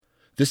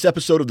This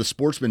episode of The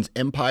Sportsman's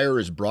Empire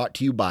is brought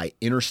to you by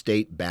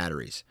Interstate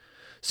Batteries.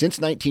 Since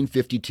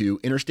 1952,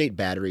 Interstate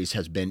Batteries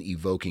has been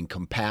evoking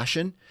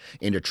compassion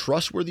and a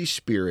trustworthy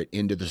spirit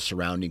into the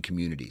surrounding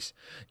communities.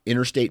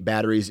 Interstate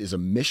Batteries is a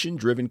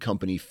mission-driven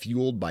company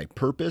fueled by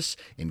purpose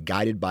and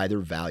guided by their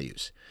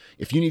values.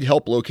 If you need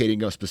help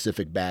locating a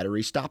specific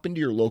battery, stop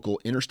into your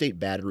local Interstate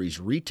Batteries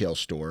retail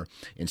store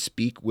and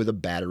speak with a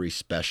battery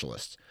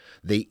specialist.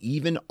 They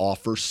even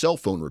offer cell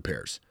phone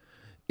repairs.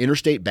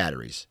 Interstate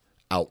Batteries,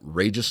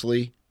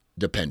 outrageously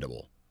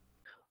dependable.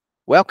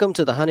 Welcome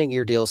to the Hunting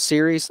Gear Deals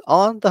series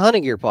on the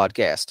Hunting Gear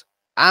Podcast.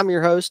 I'm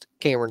your host,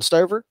 Cameron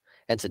Stover,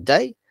 and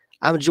today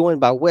I'm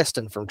joined by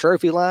Weston from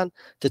Trophyline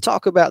to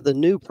talk about the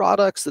new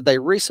products that they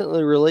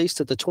recently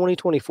released at the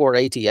 2024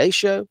 ATA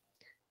show,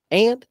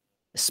 and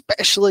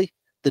especially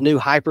the new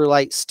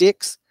Hyperlight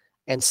sticks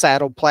and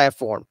saddle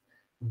platform.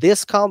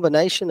 This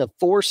combination of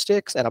 4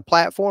 sticks and a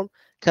platform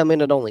come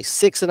in at only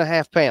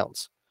 6.5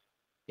 pounds.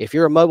 If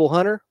you're a mobile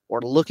hunter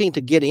or looking to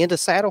get into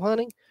saddle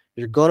hunting,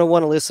 you're going to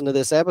want to listen to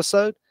this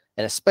episode,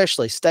 and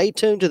especially stay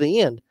tuned to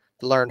the end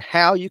to learn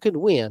how you can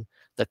win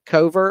the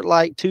Covert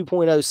Light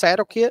 2.0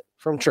 saddle kit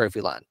from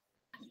Trophyline.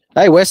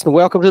 Hey, Weston,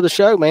 welcome to the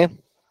show, man.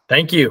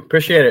 Thank you.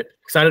 Appreciate it.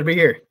 Excited to be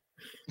here.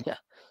 Yeah.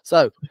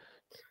 So,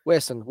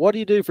 Weston, what do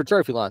you do for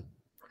Trophyline?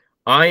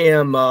 I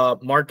am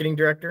marketing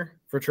director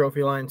for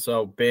Trophyline.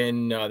 So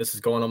this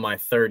is going on my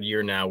 3rd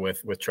year now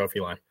with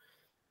Trophyline.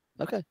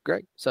 Okay,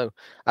 great. So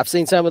I've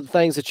seen some of the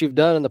things that you've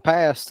done in the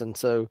past, and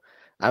so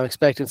I'm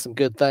expecting some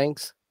good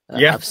things.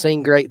 Yeah. I've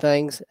seen great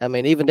things. I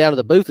mean, even down to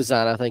the booth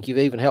design, I think you've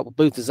even helped with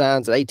booth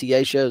designs at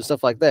ATA shows and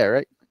stuff like that,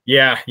 right?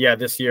 Yeah.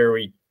 This year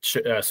we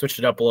switched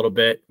it up a little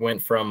bit,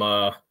 went from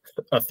a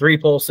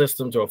 3-pole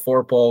system to a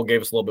 4-pole,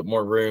 gave us a little bit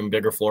more room,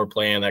 bigger floor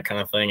plan, that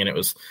kind of thing. And it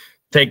was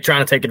trying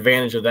to take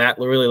advantage of that,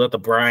 really let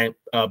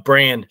the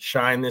brand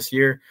shine this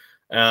year.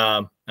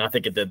 And I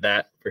think it did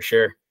that for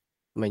sure.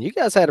 I mean, you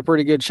guys had a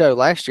pretty good show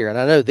last year, and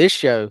I know this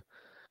show,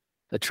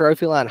 the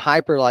Trophyline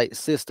Hyperlight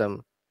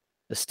system,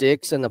 the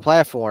sticks and the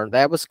platform,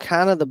 that was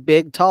kind of the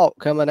big talk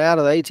coming out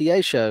of the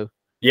ATA show.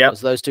 Yeah, was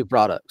those 2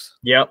 products.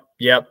 Yep.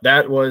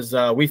 That was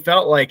we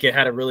felt like it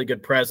had a really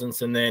good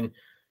presence, and then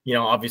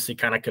obviously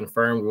kind of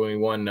confirmed when we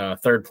won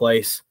 3rd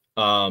place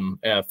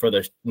for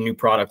the new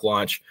product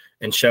launch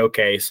and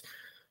showcase.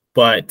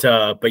 But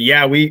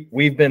yeah,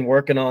 we've been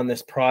working on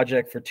this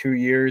project for 2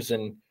 years,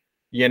 and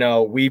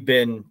we've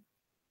been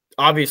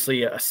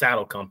obviously a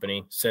saddle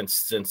company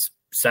since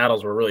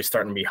saddles were really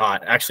starting to be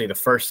hot. Actually, the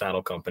first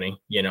saddle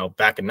company,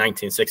 back in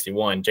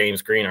 1961,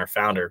 James Green, our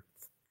founder,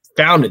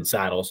 founded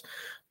saddles.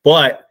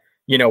 But,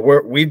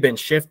 we've been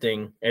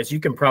shifting, as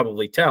you can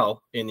probably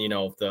tell, in,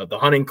 the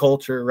hunting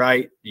culture,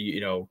 right?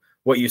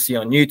 What you see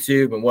on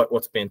YouTube and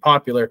what's been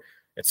popular.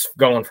 It's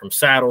going from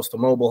saddles to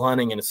mobile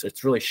hunting, and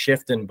it's really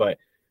shifting. But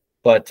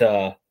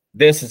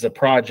this is a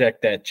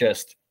project that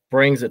just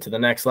brings it to the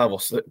next level.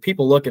 So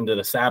people look into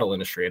the saddle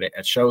industry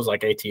at shows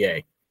like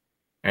ATA,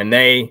 and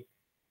they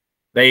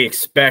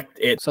expect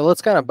it. So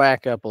let's kind of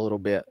back up a little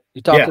bit.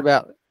 You talked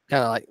about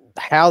kind of like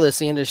how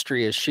this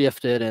industry has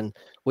shifted, and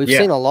we've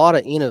seen a lot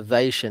of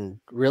innovation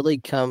really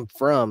come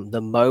from the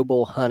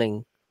mobile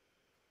hunting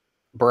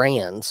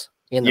brands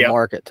in the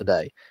market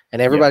today.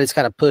 And everybody's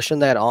kind of pushing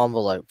that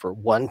envelope for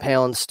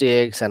 1-pound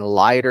sticks and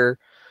lighter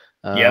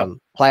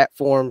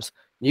platforms.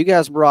 You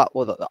guys brought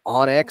the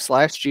Onyx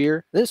last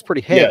year. This is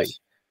pretty heavy.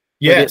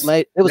 Yes.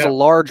 It was a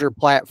larger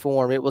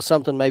platform. It was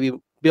something maybe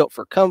built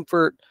for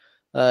comfort.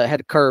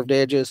 Had curved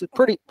edges.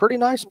 Pretty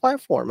nice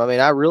platform. I mean,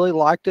 I really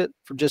liked it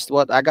for just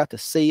what I got to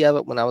see of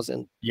it when I was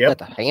got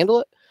to handle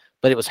it,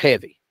 but it was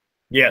heavy.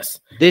 Yes.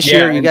 This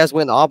year, you guys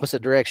went in the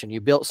opposite direction. You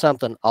built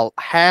something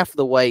half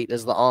the weight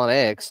as the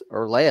Onyx,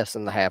 or less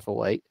than the half the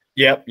weight.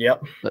 Yep.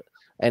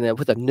 And then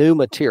with a new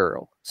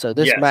material. So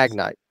this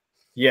Magnite.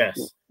 Yes.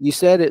 You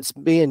said it's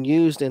being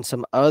used in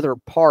some other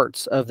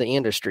parts of the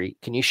industry.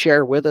 Can you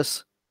share with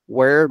us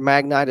where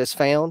Magnite is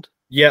found?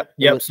 Yep.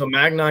 So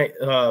Magnite,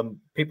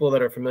 people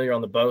that are familiar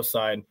on the bow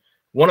side,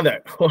 so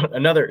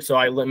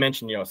I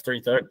mentioned, it's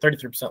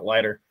 33%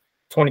 lighter,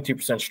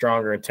 22%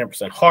 stronger, and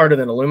 10% harder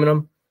than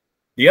aluminum.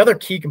 The other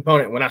key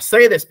component, when I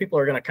say this, people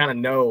are going to kind of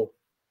know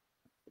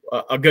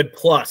a good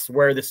plus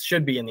where this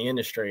should be in the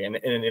industry, and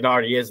it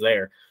already is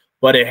there,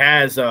 but it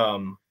has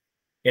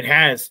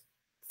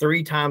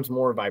 3 times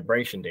more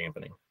vibration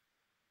dampening.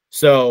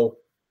 So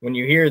when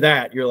you hear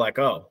that, you're like,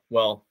 oh,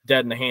 well,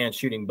 dead in the hand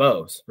shooting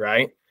bows,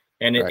 right?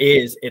 And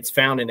it's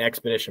found in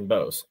expedition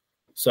bows.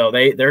 So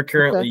they're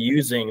currently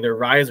using, their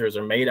risers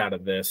are made out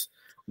of this,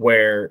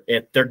 where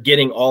they're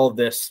getting all of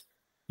this,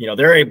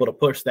 they're able to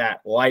push that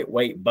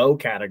lightweight bow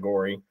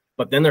category,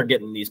 but then they're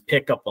getting these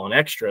pickup on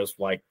extras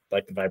like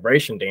the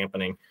vibration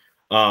dampening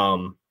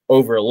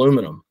over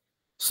aluminum.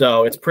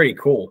 So it's pretty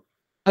cool.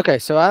 Okay,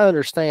 so I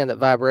understand that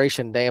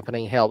vibration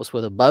dampening helps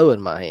with a bow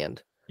in my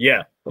hand.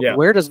 Yeah.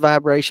 Where does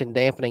vibration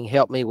dampening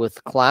help me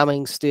with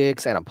climbing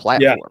sticks and a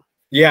platform?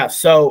 Yeah.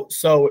 So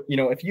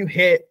if you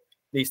hit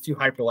these 2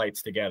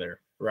 Hyperlights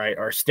together, right,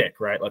 or a stick,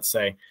 right, let's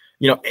say,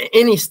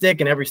 any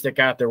stick and every stick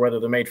out there, whether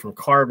they're made from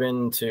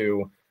carbon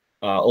to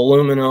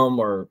aluminum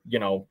or,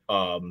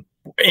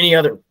 any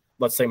other,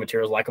 let's say,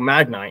 materials like a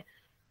magnite,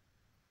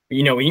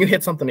 when you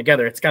hit something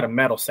together, it's got a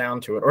metal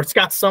sound to it, or it's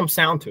got some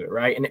sound to it,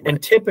 right?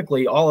 And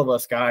typically all of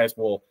us guys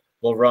will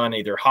run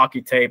either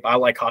hockey tape. I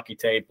like hockey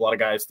tape. A lot of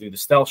guys do the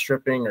stealth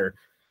stripping, or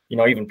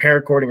even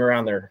paracording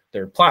around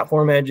their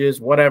platform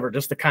edges, whatever,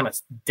 just to kind of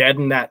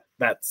deaden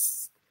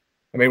that's.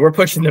 I mean, we're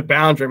pushing the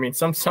boundary. I mean,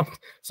 some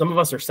of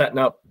us are setting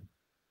up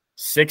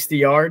 60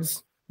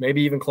 yards,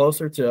 maybe even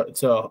closer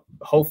to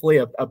hopefully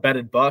a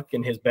bedded buck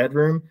in his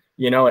bedroom,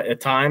 at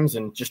times,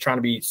 and just trying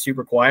to be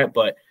super quiet.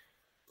 But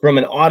from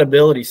an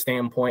audibility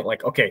standpoint,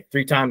 like, okay,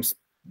 3 times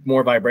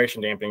more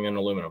vibration dampening than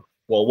aluminum.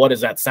 Well, what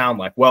does that sound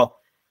like? Well,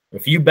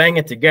 if you bang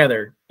it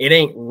together, it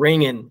ain't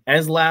ringing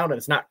as loud and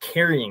it's not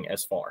carrying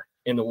as far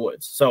in the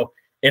woods. So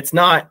it's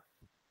not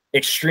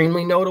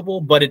extremely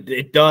notable, but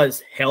it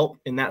does help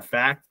in that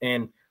fact.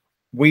 And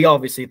we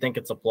obviously think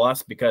it's a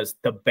plus because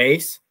the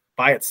bass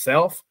by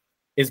itself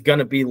is going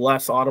to be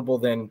less audible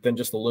than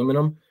just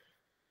aluminum.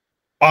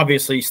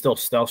 Obviously, still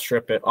stealth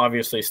strip it.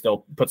 Obviously,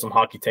 still put some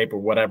hockey tape or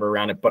whatever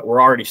around it. But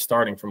we're already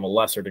starting from a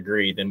lesser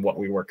degree than what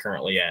we were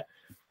currently at.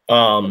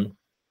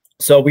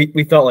 So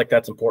we felt like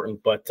that's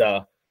important. But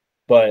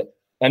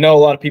I know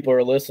a lot of people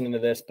are listening to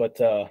this. But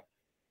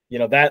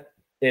that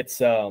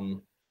it's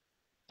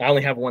I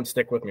only have one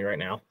stick with me right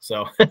now,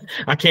 so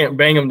I can't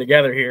bang them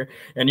together here,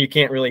 and you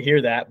can't really hear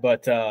that.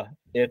 But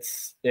it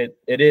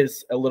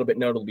is a little bit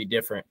notably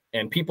different.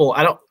 And people,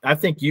 I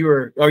think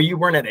you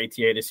weren't at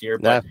ATA this year,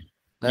 but.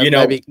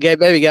 Maybe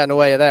got in the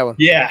way of that one.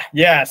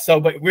 Yeah. So,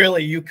 but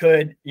really, you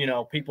could,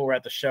 people were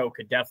at the show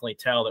could definitely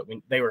tell that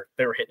they were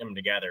hitting them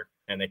together,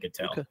 and they could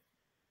tell. Okay.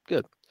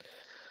 Good.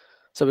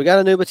 So we got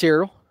a new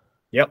material.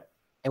 Yep.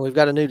 And we've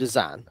got a new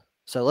design.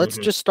 So let's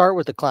just start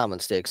with the climbing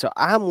stick. So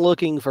I'm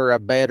looking for a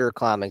better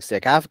climbing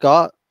stick. I've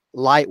got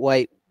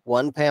lightweight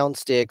 1 pound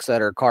sticks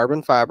that are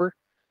carbon fiber.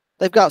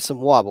 They've got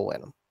some wobble in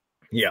them.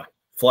 Yeah.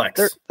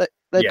 Flex.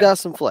 They've got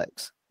some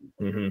flex.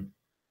 Mm-hmm.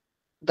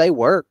 They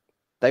work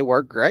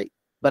great.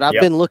 But I've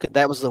been looking,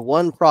 that was the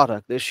one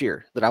product this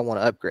year that I want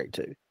to upgrade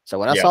to. So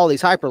when I saw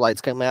these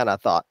Hyperlights come out, I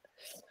thought,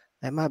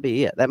 that might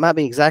be it. That might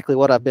be exactly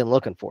what I've been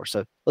looking for.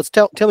 So let's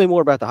tell me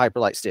more about the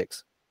Hyperlight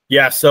sticks.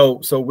 Yeah.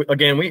 So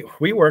again,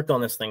 we worked on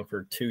this thing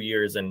for 2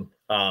 years, and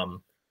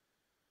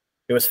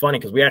it was funny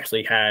because we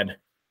actually had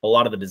a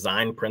lot of the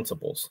design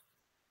principles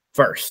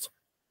first.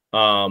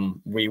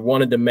 We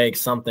wanted to make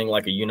something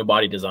like a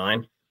unibody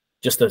design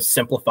just to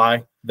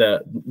simplify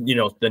the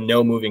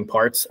no moving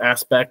parts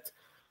aspect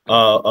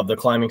of the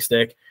climbing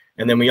stick.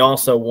 And then we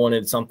also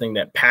wanted something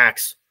that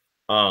packs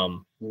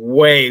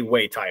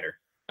way tighter.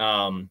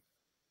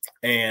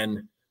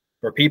 And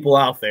for people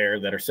out there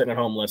that are sitting at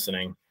home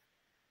listening,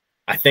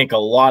 I think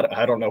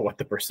I don't know what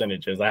the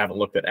percentage is. I haven't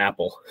looked at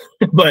Apple,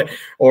 but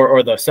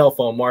or the cell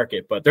phone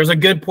market, but there's a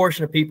good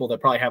portion of people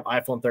that probably have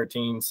iPhone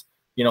 13s,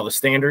 the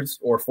standards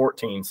or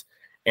 14s.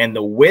 And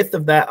the width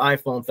of that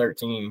iPhone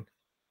 13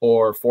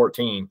 or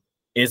 14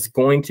 is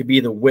going to be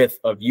the width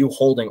of you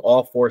holding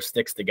all 4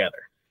 sticks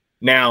together.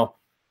 Now,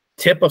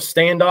 tip of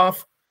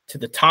standoff to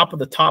the top of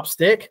the top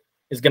stick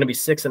is going to be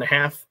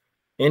 6.5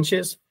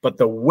 inches, but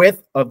the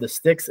width of the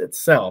sticks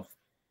itself,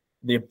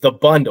 the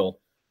bundle,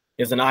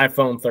 is an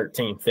iPhone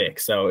 13 thick.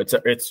 So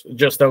it's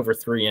just over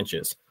 3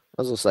 inches.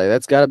 I was gonna say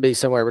that's got to be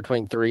somewhere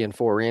between 3 and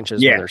 4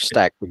 inches when they're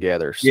stacked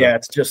together. So. Yeah,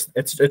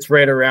 it's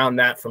right around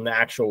that from the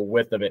actual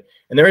width of it,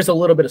 and there is a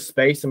little bit of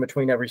space in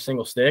between every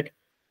single stick,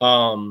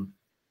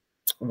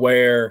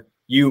 where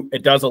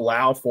it does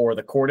allow for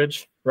the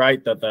cordage,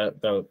 right?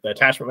 The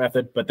attachment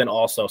method, but then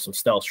also some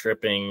stealth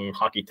stripping,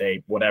 hockey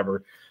tape,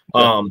 whatever.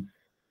 Yeah.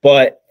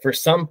 But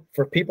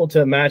for people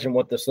to imagine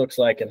what this looks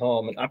like at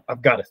home, and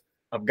I've got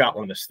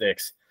one of the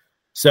sticks.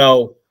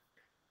 So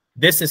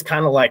this is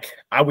kind of like,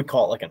 I would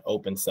call it like an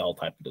open cell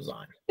type of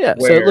design. Yeah.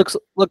 So it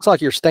looks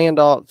like your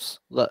standoffs,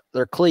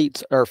 their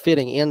cleats are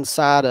fitting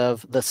inside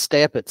of the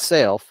step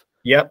itself.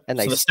 Yep. And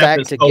they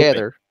stack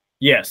together. Open.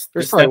 Yes.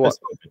 There's probably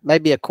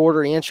maybe a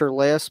 1/4 inch or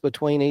less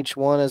between each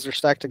one as they're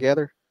stacked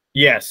together.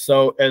 Yes.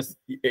 So it's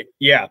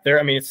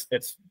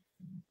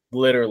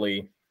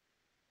literally,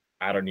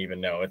 I don't even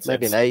know. It's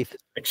maybe an eighth.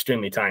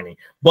 Extremely tiny.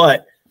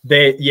 But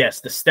the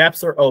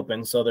steps are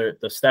open. So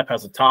the step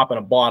has a top and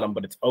a bottom,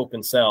 but it's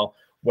open cell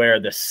where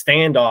the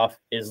standoff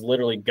is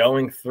literally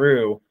going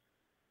through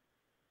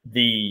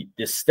the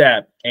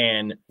step.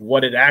 And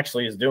what it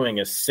actually is doing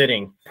is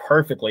sitting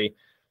perfectly.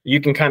 You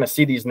can kind of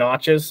see these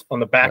notches on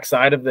the back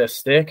side of this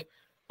stick.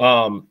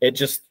 It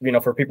just,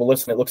 for people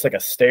listening, it looks like a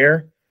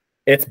stair.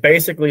 It's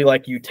basically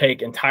like you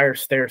take entire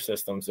stair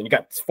systems and you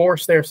got 4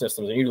 stair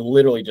systems and you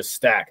literally just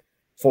stack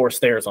 4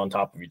 stairs on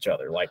top of each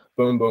other, like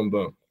boom, boom,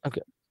 boom.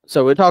 Okay.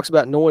 So it talks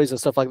about noise and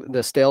stuff like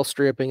the stealth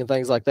stripping and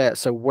things like that.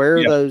 So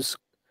where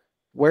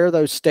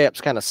those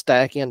steps kind of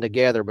stack in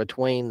together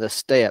between the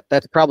step,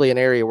 that's probably an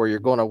area where you're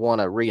going to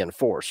want to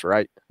reinforce,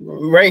 right?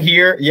 Right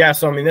here. Yeah.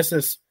 So, this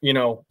is,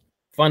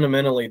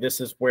 fundamentally, this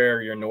is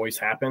where your noise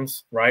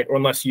happens, right? Or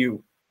unless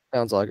you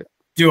sounds like it.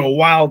 Do a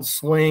wild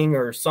swing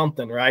or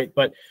something, right?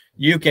 But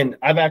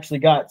I've actually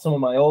got some of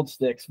my old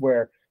sticks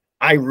where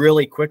I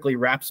really quickly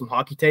wrap some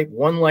hockey tape,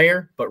 one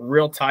layer, but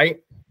real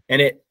tight.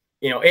 And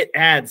it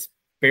adds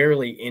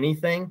barely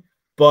anything,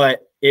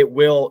 but it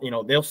will,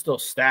 they'll still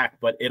stack,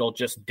 but it'll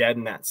just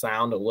deaden that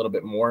sound a little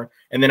bit more.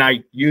 And then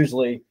I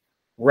usually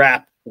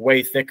wrap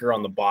way thicker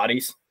on the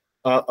bodies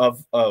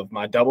of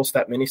my double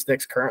step mini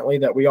sticks currently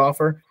that we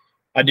offer.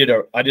 I did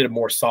a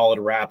more solid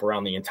wrap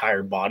around the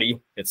entire body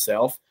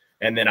itself,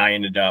 and then I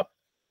ended up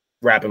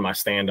wrapping my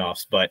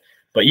standoffs. But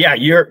yeah,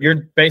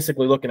 you're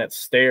basically looking at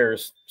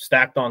stairs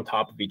stacked on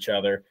top of each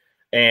other,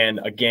 and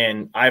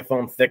again,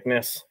 iPhone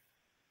thickness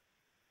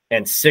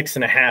and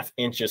 6.5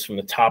 inches from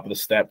the top of the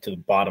step to the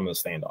bottom of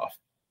the standoff.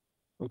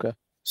 Okay.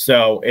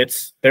 So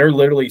they're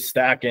literally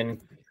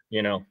stacking,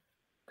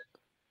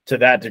 to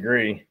that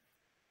degree.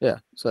 Yeah.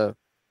 So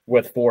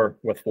with four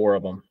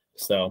of them.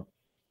 So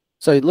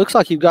it looks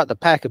like you've got the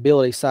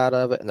packability side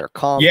of it, and they're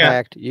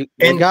compact. Yeah.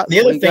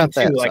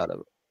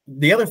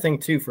 The other thing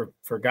too,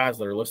 for guys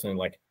that are listening,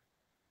 like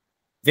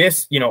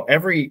this,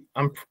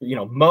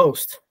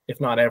 most,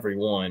 if not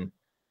everyone,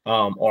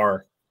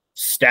 are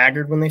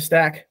staggered when they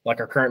stack, like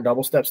our current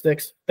double step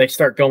sticks. They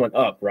start going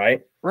up,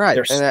 right? Right.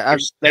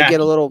 They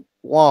get a little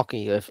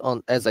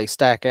wonky as they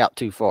stack out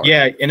too far.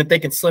 Yeah, and if they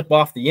can slip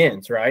off the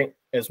ends, right,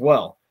 as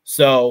well.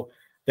 So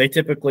they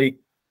typically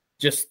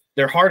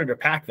they're harder to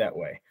pack that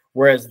way.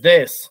 Whereas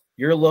this,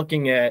 you're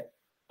looking at,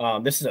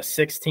 this is a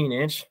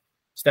 16-inch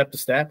step to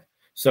step.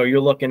 So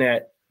you're looking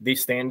at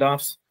these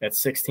standoffs at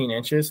 16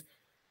 inches.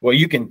 Well,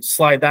 you can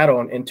slide that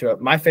on into it.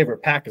 My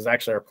favorite pack is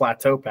actually our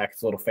plateau pack.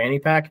 It's a little fanny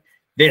pack.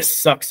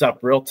 This sucks up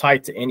real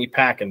tight to any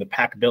pack, and the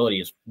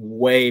packability is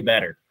way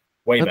better.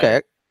 Way better.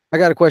 Okay. I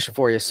got a question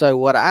for you. So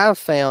what I've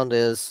found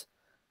is,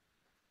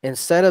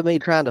 instead of me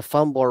trying to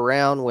fumble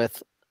around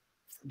with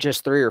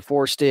just 3 or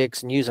 4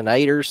 sticks and using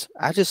 8ers,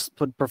 I just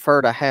would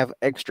prefer to have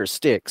extra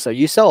sticks. So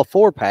you sell a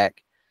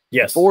 4-pack.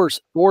 Yes.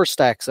 Four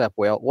stacks up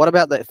well. What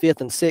about that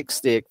 5th and 6th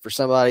stick for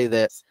somebody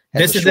that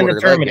this is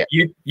indeterminate?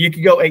 You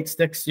could go 8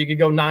 sticks, you could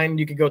go 9,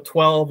 you could go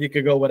 12, you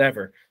could go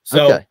whatever.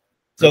 So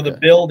the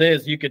build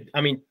is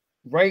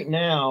right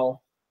now,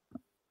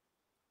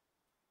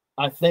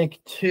 I think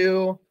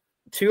two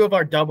of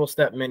our double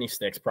step mini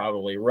sticks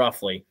probably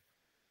roughly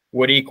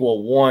would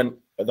equal one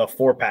of the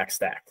 4-pack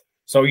stacked.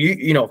 So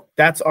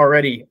that's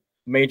already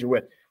major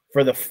width.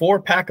 For the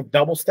 4-pack of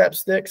double step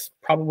sticks,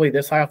 probably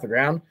this high off the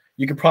ground,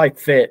 you could probably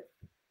fit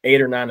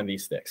 8 or 9 of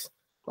these sticks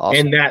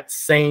in that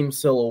same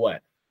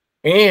silhouette.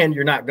 And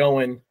you're not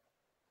going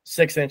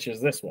 6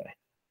 inches this way,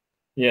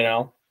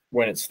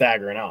 when it's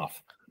staggering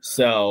off.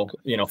 So,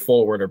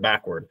 forward or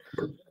backward.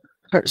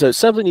 So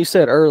something you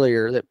said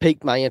earlier that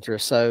piqued my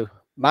interest. So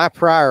my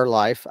prior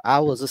life, I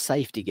was a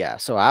safety guy.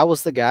 So I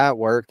was the guy at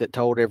work that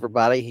told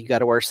everybody you got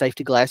to wear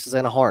safety glasses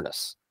and a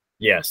harness.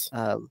 Yes.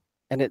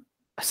 And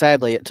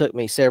sadly, it took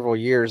me several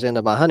years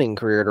into my hunting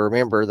career to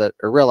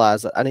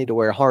realize that I need to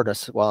wear a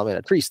harness while I'm in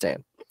a tree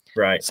stand.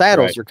 Right.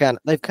 Saddles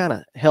they've kind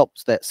of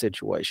helped that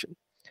situation.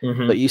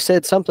 Mm-hmm. But you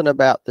said something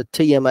about the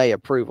TMA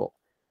approval.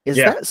 Is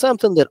that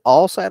something that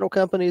all saddle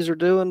companies are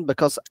doing?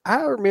 Because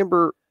I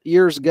remember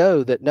years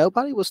ago that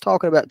nobody was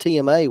talking about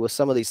TMA with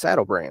some of these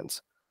saddle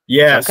brands.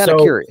 Yeah. So I'm kind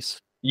of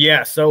curious.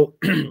 Yeah. So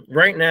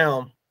right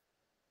now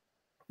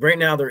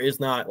there's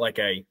not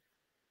a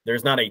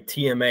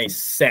TMA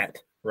set,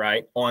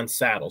 right, on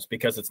saddles,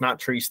 because it's not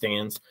tree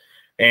stands.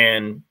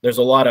 And there's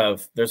a lot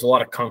of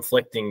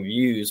conflicting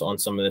views on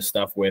some of this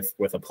stuff with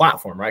a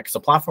platform, right? Because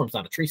a platform's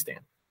not a tree stand.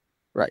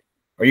 Right.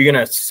 Are you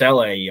going to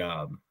sell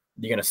a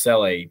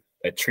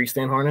tree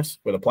stand harness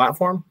with a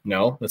platform?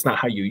 No, that's not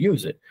how you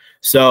use it.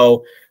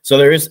 So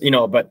there is,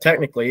 but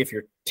technically, if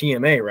you're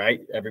TMA,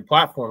 right, every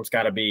platform's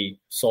got to be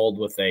sold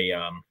with a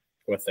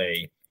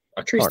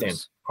tree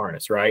stand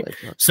harness, right?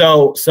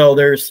 So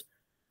there's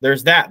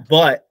that,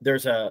 but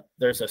there's a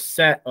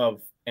set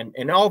of,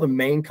 and all the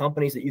main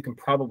companies that you can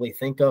probably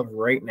think of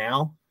right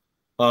now,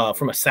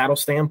 from a saddle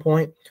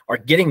standpoint, are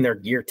getting their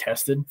gear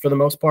tested for the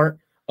most part.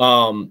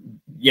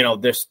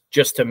 This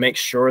just to make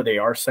sure they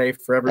are safe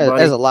for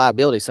everybody. As a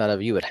liability side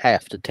of it, you would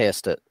have to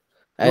test it.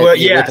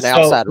 With an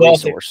outside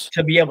resource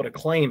to be able to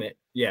claim it.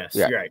 Yes,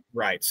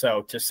 right.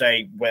 So to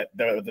say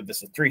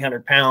this is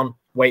 300-pound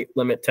weight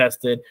limit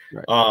tested.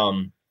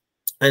 Right.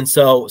 And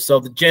so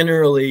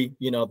generally,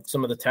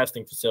 some of the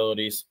testing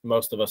facilities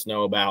most of us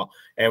know about,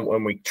 and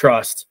when we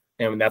trust,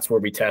 and that's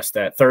where we test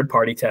that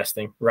third-party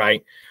testing,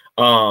 right?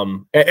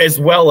 As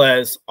well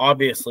as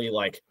obviously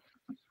like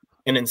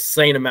an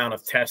insane amount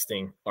of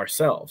testing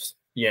ourselves,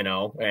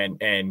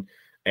 and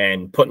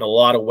putting a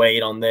lot of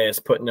weight on this,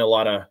 putting a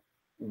lot of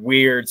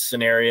weird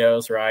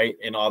scenarios, right,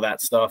 and all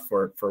that stuff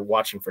for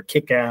watching for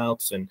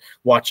kickouts and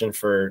watching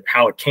for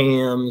how it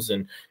cams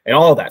and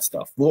all that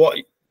stuff.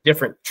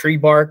 Different tree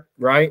bark,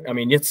 right? I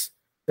mean,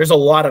 there's a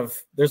lot. I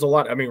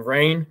mean,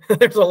 rain.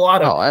 There's a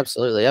lot of. Oh,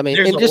 absolutely. I mean,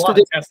 and just the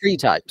different tree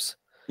types.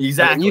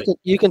 Exactly. I mean,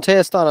 you can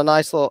test on a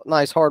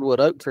nice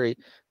hardwood oak tree,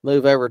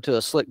 move over to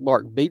a slick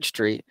bark beech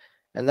tree,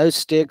 and those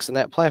sticks and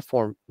that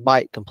platform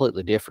bite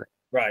completely different.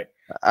 Right.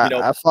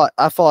 I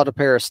fought a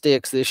pair of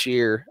sticks this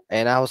year,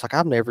 and I was like,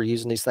 I'm never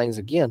using these things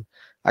again.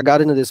 I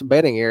got into this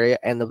bedding area,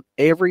 and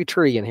every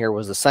tree in here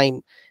was the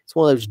same. It's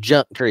one of those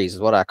junk trees, is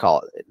what I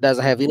call it. It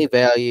doesn't have any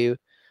value,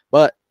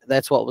 but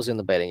that's what was in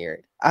the bedding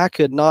area. I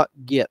could not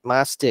get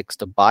my sticks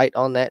to bite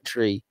on that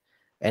tree,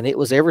 and it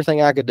was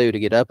everything I could do to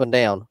get up and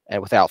down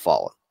and without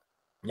falling.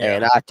 Yeah.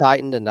 And I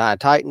tightened and I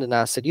tightened, and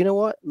I said, you know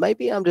what?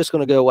 Maybe I'm just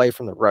going to go away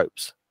from the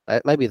ropes.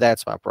 Maybe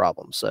that's my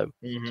problem. So,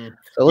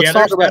 so let's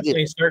talk about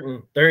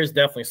there is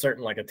definitely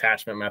certain like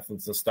attachment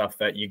methods and stuff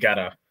that you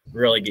gotta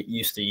really get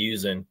used to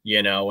using,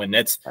 and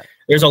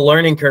there's a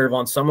learning curve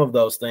on some of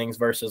those things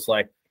versus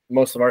like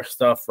most of our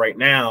stuff right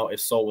now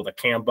is sold with a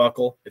cam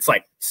buckle. It's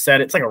like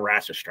it's like a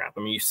ratchet strap.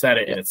 I mean, you set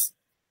it and it's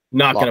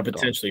not going to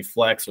potentially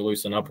flex or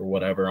loosen up or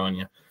whatever on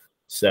you.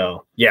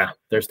 So yeah,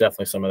 there's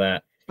definitely some of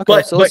that.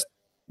 Okay, but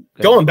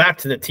going back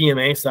to the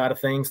TMA side of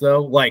things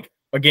though, like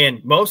again,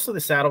 most of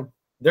the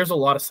there's a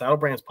lot of saddle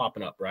brands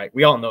popping up, right?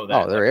 We all know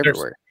that. Oh, they're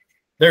everywhere.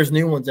 There's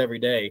new ones every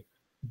day.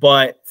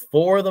 But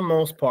for the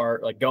most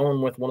part, like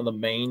going with one of the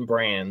main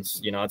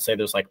brands, I'd say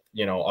there's like,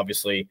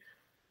 obviously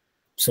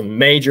some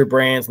major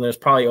brands, and there's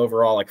probably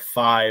overall like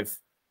 5,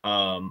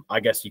 I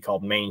guess you call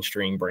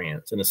mainstream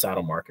brands in the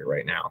saddle market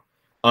right now.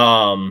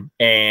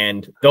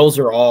 And those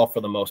are all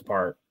for the most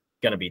part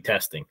going to be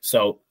testing.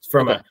 So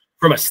from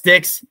a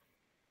sticks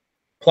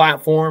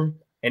platform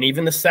and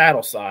even the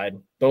saddle side,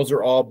 those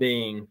are all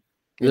being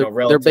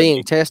they're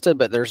being tested,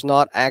 but there's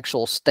not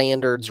actual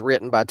standards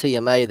written by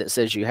TMA that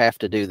says you have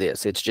to do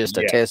this. It's just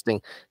a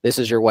testing. This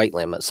is your weight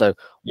limit. So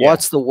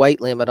what's the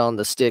weight limit on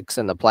the sticks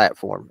and the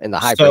platform in the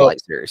Hyperlight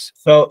series?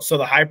 So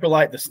the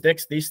Hyperlight,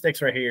 these sticks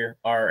right here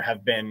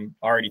have been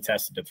already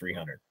tested to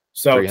 300.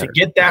 So 300. To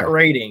get that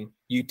rating,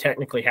 you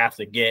technically have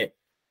to get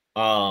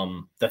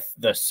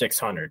the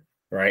 600.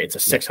 Right, it's a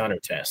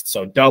 600 test,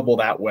 so double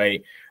that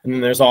weight. And then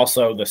there's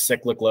also the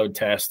cyclic load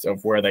test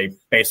of where they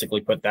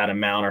basically put that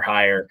amount or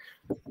higher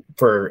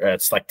for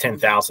it's like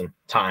 10,000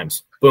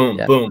 times. Boom,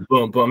 boom,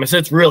 boom, boom.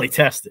 It's really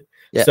tested.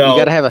 Yeah, so you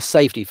got to have a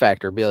safety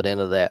factor built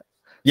into that.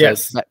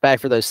 Yes, so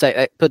back for those.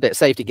 Put that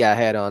safety guy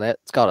hat on it.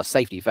 It's called a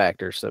safety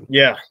factor. So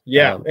yeah,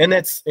 and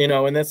that's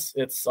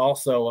it's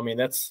also. I mean,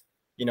 that's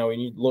when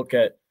you look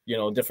at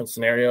different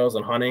scenarios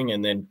and hunting,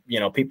 and then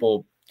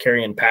people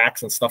carrying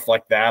packs and stuff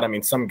like that. I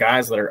mean, some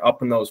guys that are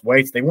up in those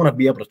weights, they want to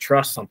be able to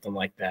trust something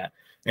like that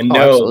and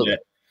know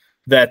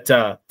that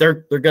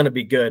they're going to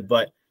be good.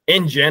 But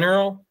in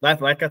general,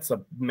 that's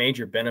a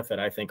major benefit,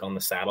 I think, on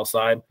the saddle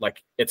side.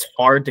 Like, it's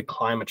hard to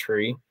climb a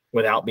tree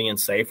without being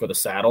safe with a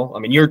saddle. I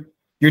mean, you're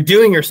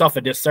doing yourself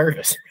a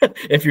disservice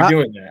if you're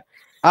doing that.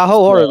 I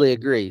wholeheartedly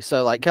agree.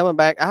 So, like, coming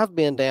back, I've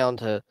been down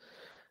to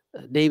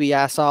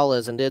DBI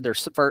Solas and did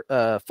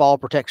their fall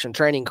protection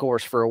training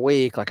course for a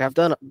week. Like, I've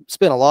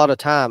spent a lot of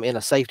time in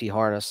a safety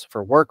harness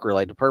for work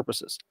related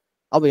purposes.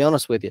 I'll be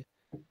honest with you,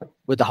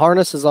 with the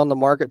harnesses on the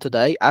market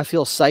today, I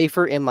feel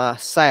safer in my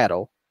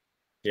saddle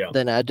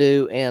than I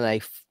do in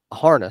a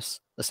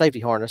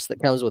safety harness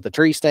that comes with a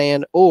tree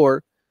stand,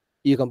 or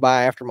you can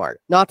buy aftermarket.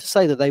 Not to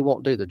say that they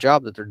won't do the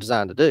job that they're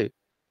designed to do.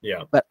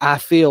 Yeah. But I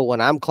feel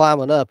when I'm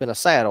climbing up in a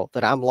saddle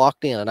that I'm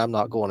locked in and I'm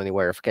not going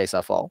anywhere in case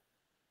I fall.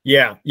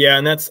 Yeah.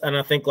 And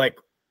I think, like,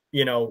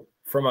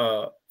 from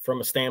a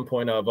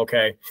standpoint of,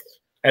 okay,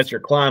 as you're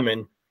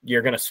climbing,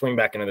 you're going to swing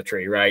back into the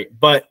tree, right?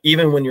 But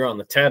even when you're on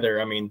the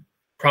tether, I mean,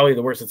 probably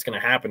the worst that's going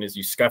to happen is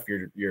you scuff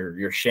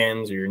your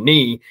shins or your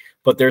knee,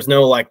 but there's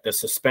no like the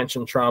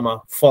suspension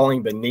trauma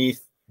falling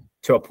beneath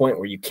to a point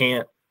where you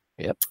can't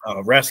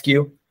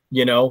rescue,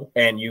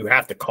 and you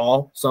have to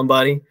call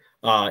somebody.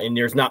 And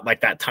there's not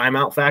like that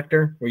timeout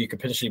factor where you could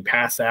potentially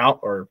pass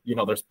out, or,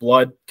 there's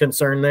blood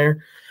concern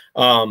there.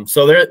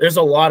 So there's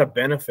a lot of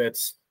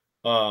benefits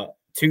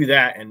to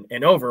that.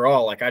 And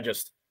overall, like,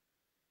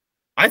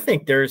 I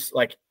think there's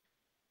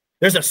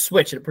a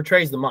switch. It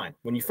portrays the mind.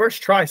 When you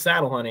first try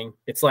saddle hunting,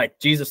 it's like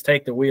Jesus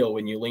take the wheel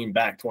when you lean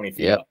back 20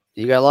 feet up.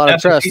 You got a lot of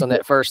trust on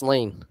that first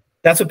lean.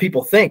 That's what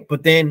people think.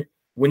 But then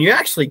when you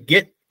actually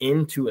get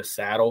into a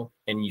saddle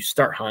and you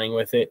start hunting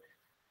with it,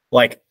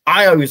 like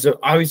I always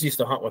used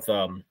to hunt with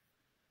a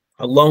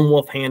Lone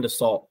Wolf Hand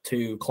Assault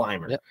 2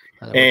 climber. Yep.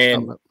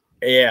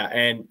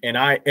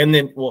 And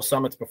then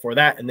Summits before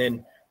that,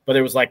 but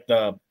it was like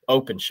the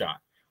open shot.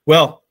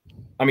 Well,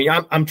 I mean,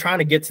 I'm trying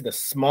to get to the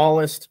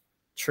smallest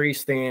tree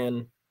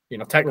stand.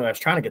 Technically, I was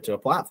trying to get to a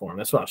platform.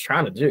 That's what I was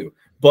trying to do.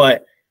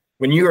 But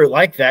when you are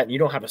like that and you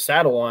don't have a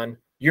saddle on,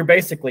 you're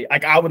basically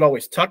like, I would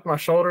always tuck my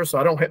shoulders so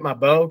I don't hit my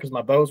bow, because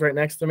my bow's right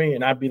next to me,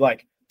 and I'd be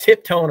like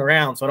tiptoeing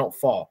around so I don't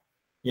fall.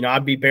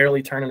 I'd be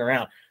barely turning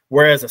around.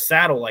 Whereas a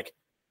saddle, like,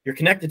 you're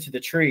connected to the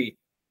tree,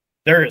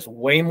 there is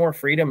way more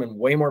freedom and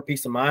way more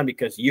peace of mind,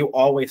 because you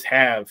always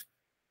have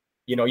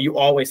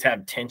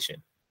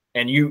tension,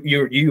 and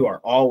you are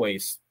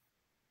always,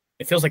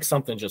 it feels like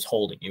something just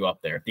holding you up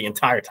there the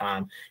entire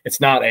time. It's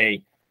not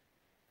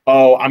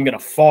I'm going to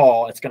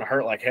fall. It's going to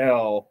hurt like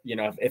hell,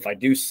 if I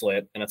do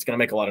slip, and it's going to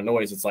make a lot of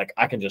noise. It's like,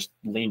 I can just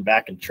lean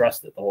back and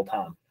trust it the whole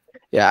time.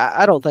 Yeah.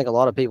 I don't think a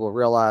lot of people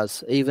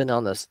realize, even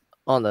on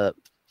the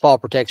fall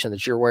protection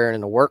that you're wearing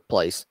in the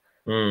workplace,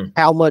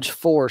 how much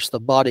force the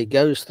body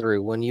goes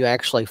through when you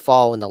actually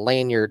fall, and the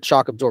lanyard,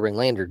 shock absorbing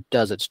lanyard,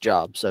 does its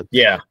job. So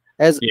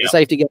as a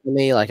safety guy to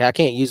me, like I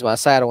can't use my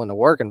saddle in the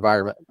work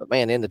environment, but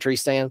man, in the tree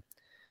stand,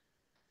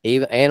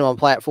 even and on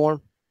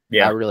platform,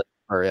 I really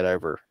prefer it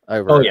over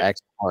an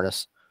axle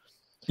harness.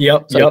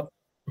 Yep.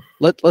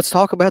 Let's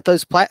talk about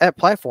those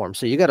platforms.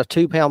 So you got a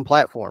 2-pound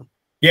platform.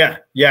 Yeah.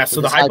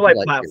 So the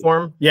Hyperlite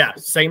platform,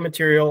 same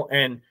material,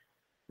 and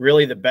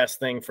really the best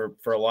thing for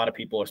a lot of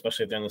people,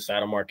 especially if they're in the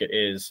saddle market,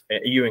 is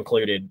you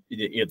included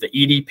the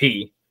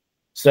EDP.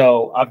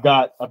 So I've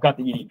got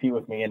the EDP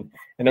with me, and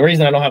the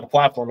reason I don't have the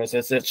platform is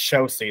it's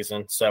show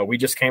season. So we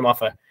just came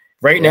off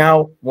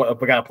now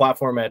we got a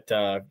platform at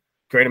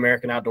Great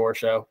American Outdoor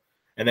Show,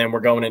 and then we're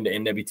going into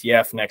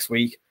NWTF next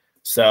week.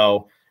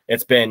 So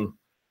it's been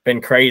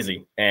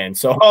crazy, and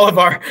so all of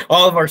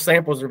our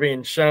samples are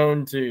being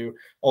shown to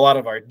a lot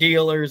of our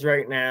dealers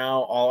right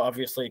now, all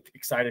obviously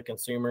excited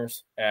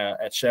consumers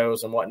at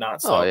shows and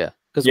whatnot. So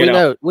because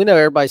we know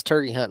everybody's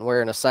turkey hunting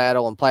wearing a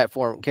saddle and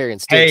platform carrying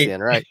sticks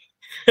in, right?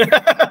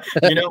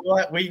 You know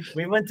what, we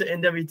went to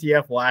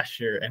NWTF last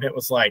year, and it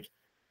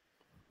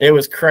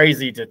was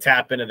crazy to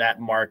tap into that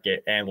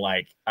market, and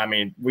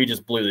we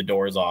just blew the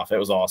doors off. It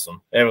was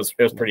awesome. It was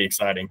pretty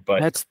exciting.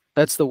 But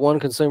that's the one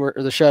consumer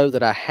or the show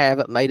that I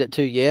haven't made it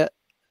to yet,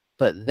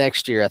 but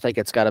next year I think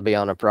it's got to be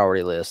on a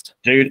priority list.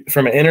 Dude,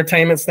 from an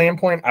entertainment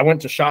standpoint, I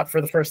went to SHOT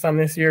for the first time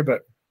this year,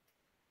 but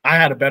I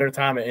had a better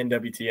time at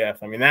NWTF.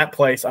 I mean, that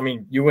place,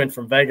 you went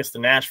from Vegas to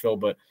Nashville,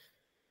 but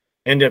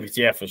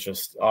NWTF was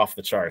just off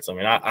the charts. I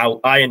mean,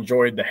 I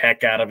enjoyed the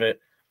heck out of it.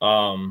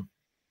 From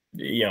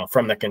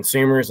the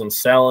consumers and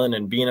selling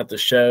and being at the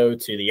show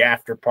to the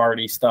after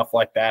party stuff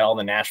like that, all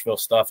the Nashville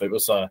stuff. It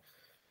was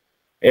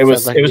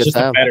just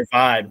a better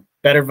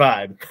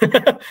vibe.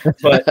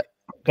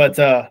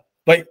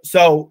 but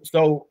so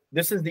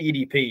this is the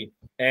EDP,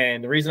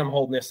 and the reason I'm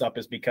holding this up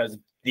is because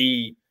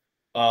the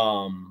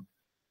Magnite,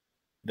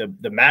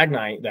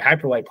 the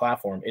Hyperlite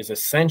platform, is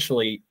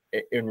essentially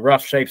in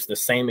rough shapes the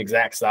same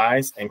exact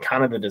size and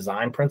kind of the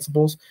design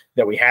principles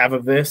that we have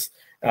of this.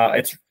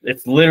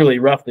 It's literally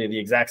roughly the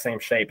exact same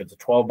shape. It's a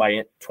 12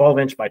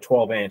 inch by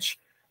 12 inch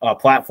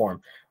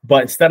platform,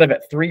 but instead of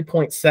at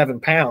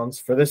 3.7 pounds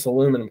for this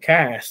aluminum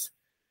cast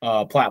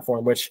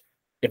platform, which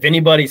if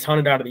anybody's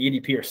hunted out of the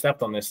EDP or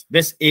stepped on this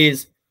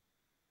is,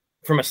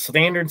 from a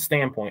standard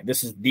standpoint,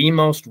 this is the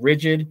most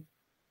rigid,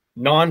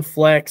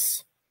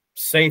 non-flex,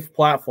 safe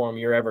platform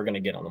you're ever going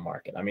to get on the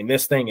market. I mean,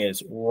 this thing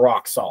is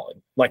rock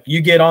solid. Like,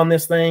 you get on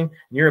this thing,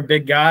 you're a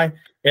big guy,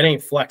 it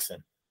ain't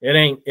flexing. It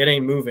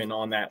ain't moving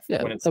on that.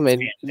 Yeah, when it's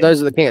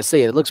those that can't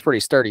see it, it looks pretty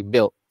sturdy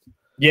built.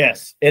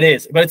 Yes, it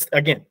is. But it's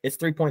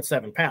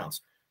 3.7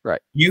 pounds. Right.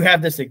 You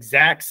have this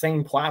exact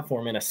same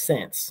platform in a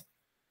sense,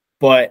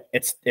 but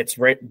it's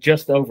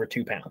just over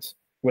 2 pounds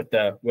with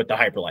the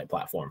Hyperlite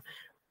platform.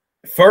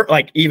 For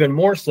even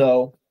more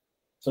so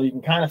you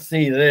can kind of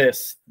see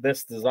this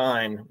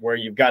design where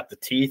you've got the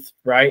teeth,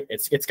 right?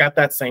 It's got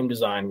that same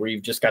design where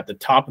you've just got the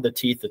top of the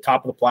teeth, the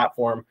top of the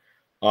platform,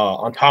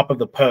 on top of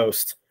the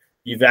post.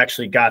 You've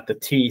actually got the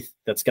teeth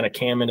that's going to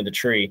cam into the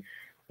tree.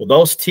 Well,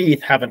 those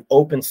teeth have an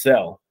open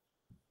cell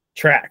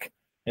track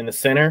in the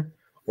center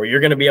where you're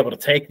going to be able to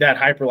take that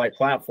Hyperlite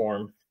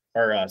platform,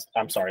 the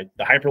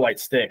Hyperlite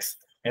sticks,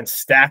 and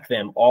stack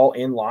them all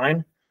in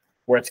line,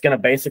 where it's going to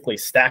basically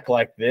stack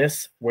like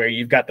this, where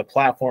you've got the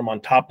platform on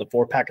top of the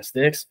 4-pack of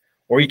sticks,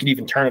 or you could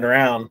even turn it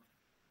around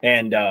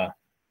and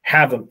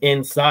have them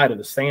inside of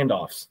the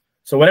standoffs.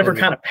 So whatever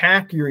kind of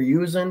pack you're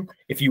using,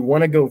 if you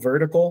want to go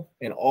vertical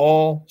and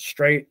all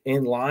straight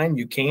in line,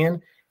 you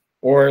can.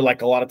 Or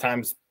like a lot of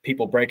times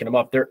people breaking them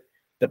up, the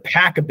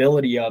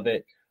packability of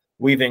it,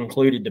 we've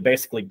included to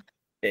basically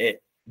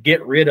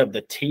get rid of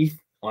the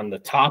teeth on the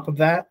top of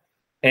that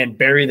and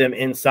bury them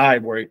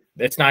inside where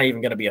it's not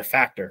even going to be a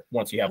factor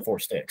once you have 4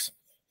 sticks.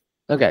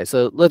 Okay,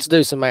 so let's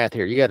do some math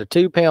here. You got a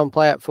 2-pound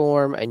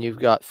platform and you've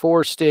got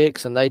 4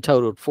 sticks, and they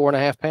totaled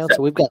 4.5 pounds.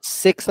 So we've got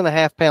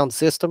 6.5 pound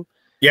system.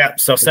 Yeah,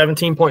 so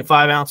 17.5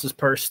 ounces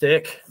per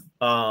stick,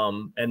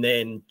 and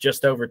then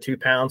just over 2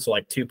 pounds, so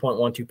like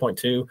 2.1,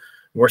 2.2.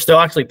 We're still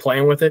actually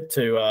playing with it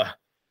to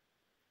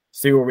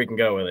see where we can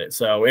go with it.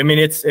 So, I mean,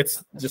 it's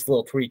just a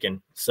little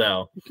tweaking.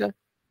 So, okay.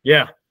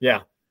 Yeah.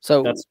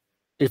 So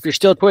if you're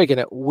still tweaking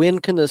it, when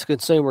can this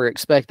consumer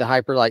expect the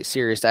Hyperlite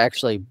series to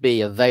actually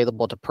be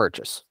available to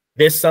purchase?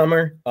 This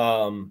summer,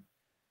 we're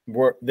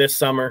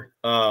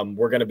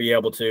going to be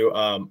able to.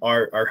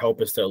 Our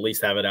hope is to at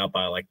least have it out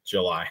by like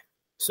July.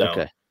 So,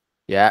 okay.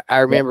 Yeah, I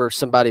remember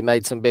somebody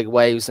made some big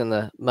waves in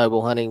the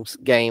mobile hunting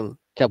game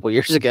a couple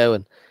years ago,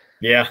 and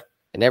it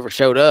never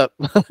showed up.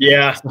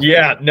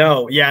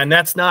 And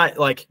that's not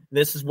like,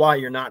 this is why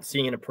you're not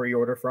seeing a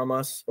pre-order from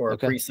us or a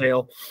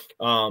pre-sale.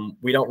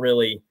 We don't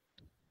really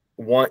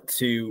want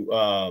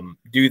to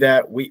do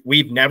that.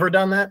 We've never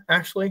done that,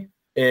 actually.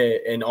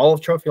 In all of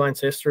Trophyline's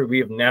history, we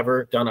have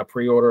never done a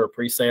pre-order or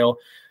pre-sale.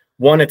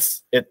 One, it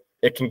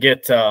can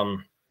get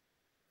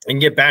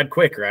bad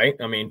quick, right?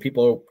 I mean,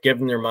 people give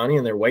them their money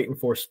and they're waiting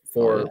for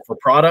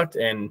product,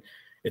 and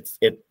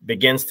it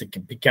begins to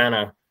be kind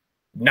of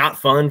not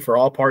fun for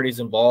all parties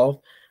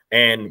involved.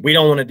 And we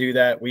don't want to do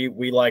that.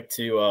 We like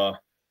to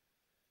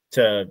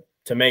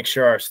make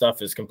sure our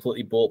stuff is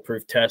completely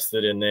bulletproof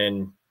tested. And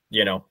then,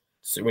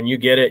 so when you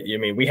get it,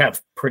 we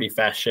have pretty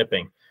fast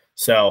shipping.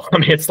 So,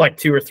 it's like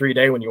 2 or 3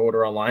 day when you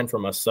order online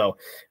from us. So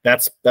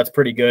that's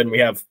pretty good. And we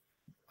have,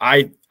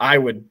 I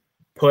would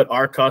put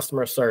our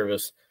customer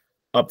service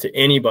up to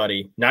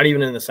anybody, not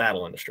even in the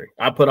saddle industry.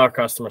 I put our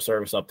customer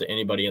service up to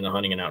anybody in the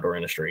hunting and outdoor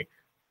industry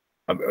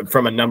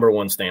from a number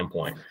one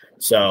standpoint.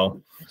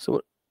 So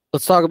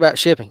let's talk about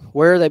shipping.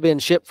 Where are they being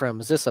shipped from?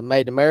 Is this a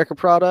made in America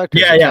product?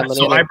 Yeah.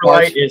 So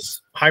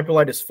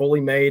Hyperlite is fully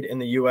made in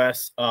the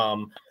U.S.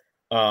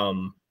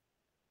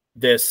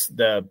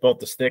 Both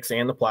the sticks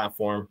and the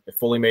platform are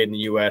fully made in the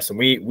U.S. And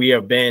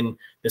we've been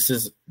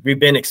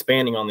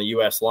expanding on the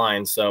U.S.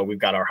 line. So we've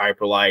got our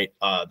Hyperlite.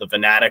 The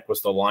Venatic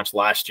was the launch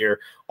last year.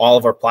 All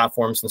of our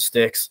platforms and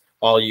sticks,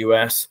 all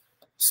U.S.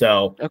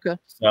 So okay.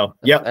 So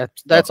yeah,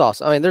 that's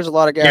awesome. There's a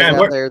lot of guys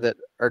out there that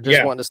are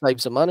just wanting to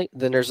save some money.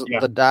 Then there's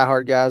the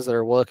diehard guys that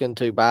are looking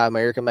to buy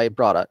American made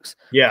products.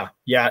 Yeah.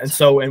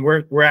 And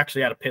we're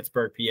actually out of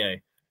Pittsburgh, PA.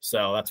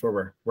 So that's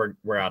where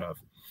we're out of.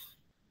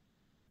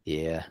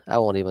 Yeah, I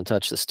won't even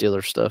touch the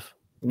Steelers stuff.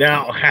 No,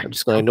 I'm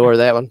just going to ignore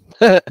that one.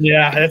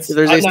 Yeah, if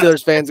there's any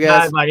Steelers fans,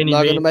 guys, I'm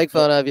not going to make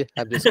fun of you.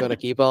 I'm just going to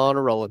keep on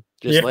rolling.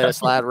 Just let it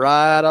slide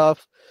right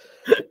off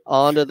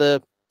onto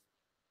the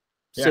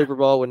Super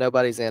Bowl when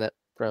nobody's in it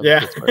from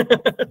Pittsburgh.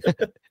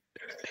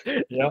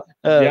 But no,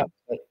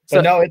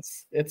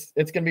 it's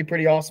going to be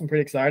pretty awesome,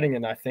 pretty exciting,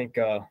 and I think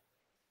the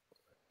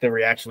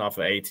reaction off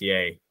of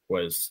ATA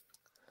was,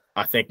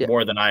 I think,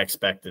 more than I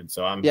expected.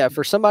 So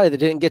for somebody that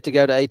didn't get to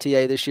go to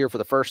ATA this year for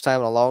the first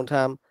time in a long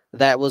time,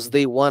 that was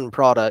the one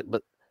product.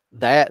 But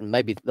that and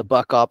maybe the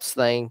Buck Ops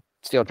thing,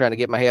 still trying to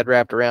get my head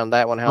wrapped around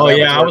that one.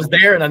 I was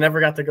there and I never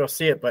got to go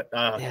see it, but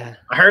I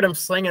heard him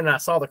singing and I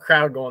saw the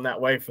crowd going that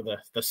way for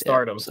the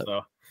stardom.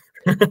 So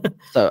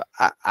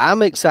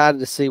I'm excited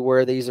to see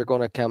where these are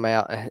going to come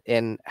out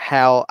and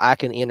how I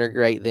can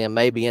integrate them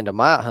maybe into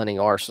my hunting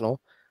arsenal.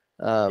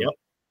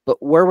 But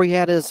where we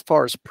at as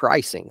far as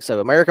pricing? So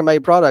American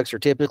made products are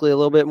typically a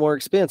little bit more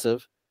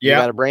expensive. You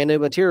got a brand new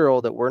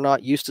material that we're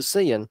not used to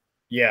seeing.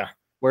 Yeah.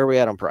 Where are we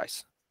at on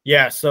price?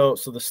 Yeah. So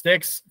the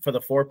sticks for the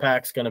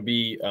 4-pack is going to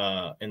be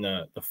in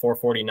the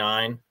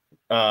 $449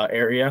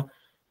 area.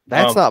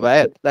 That's not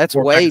bad. That's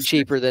way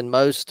cheaper than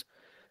most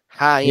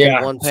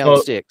high-end 1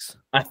 pound sticks.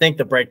 I think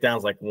the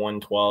breakdown's like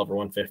 112 or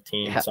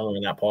 115, somewhere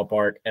in that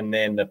ballpark. And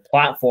then the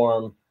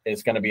platform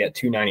is going to be at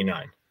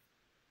 $299.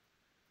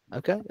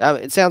 Okay.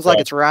 It sounds like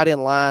it's right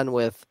in line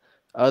with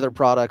other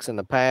products in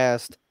the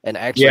past and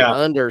actually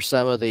under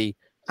some of the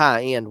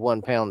high-end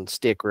 1 pound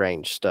stick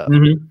range stuff.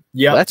 Mm-hmm.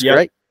 Yeah. That's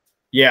great.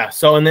 Yeah.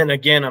 So, and then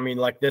again, and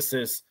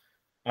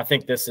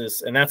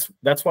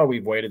that's why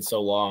we've waited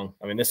so long.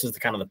 This is the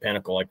kind of the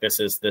pinnacle. Like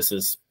this is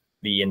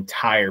the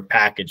entire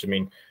package.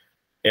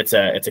 It's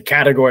a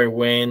category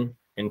win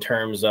in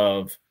terms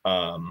of,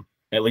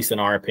 at least in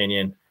our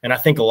opinion, and I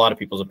think a lot of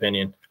people's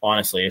opinion,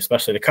 honestly,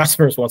 especially the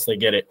customers once they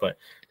get it, but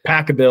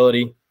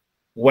packability,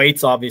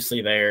 weight's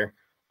obviously there,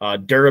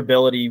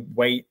 durability,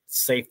 weight,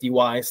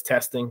 safety-wise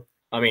testing.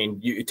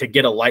 To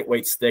get a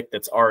lightweight stick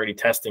that's already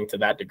testing to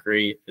that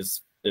degree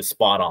is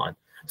spot on.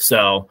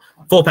 So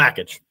full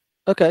package.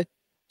 Okay.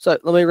 So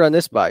let me run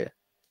this by you.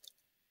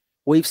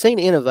 We've seen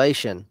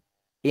innovation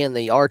in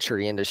the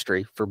archery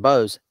industry for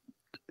bows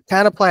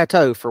kind of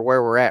plateau for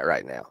where we're at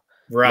right now.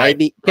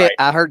 Right.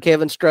 I heard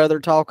Kevin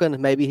Strother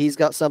talking. Maybe he's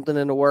got something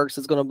in the works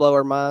that's going to blow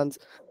our minds.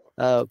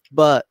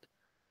 But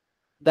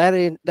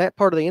that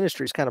part of the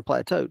industry is kind of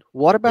plateaued.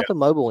 What about the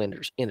mobile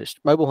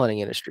hunting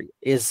industry?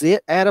 Is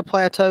it at a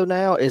plateau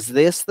now? Is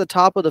this the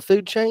top of the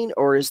food chain,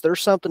 or is there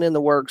something in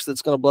the works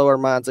that's going to blow our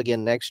minds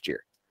again next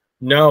year?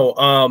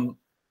 No.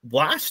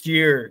 Last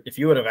year, if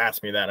you would have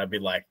asked me that, I'd be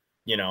like,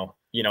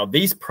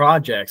 these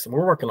projects, and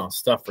we're working on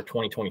stuff for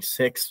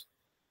 2026,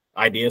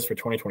 ideas for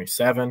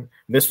 2027.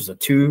 This was I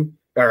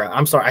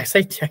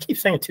keep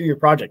saying a 2-year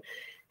project.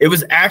 It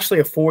was actually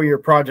a 4-year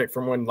project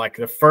from when like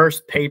the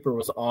first paper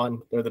was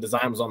on, or the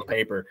design was on the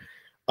paper.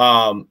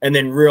 And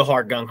then real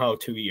hard gung ho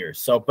 2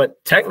 years. So,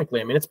 but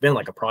technically, it's been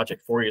like a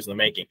project 4 years in the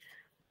making.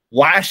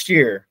 Last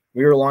year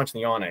we were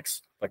launching the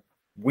Onyx. Like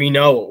we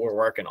know what we're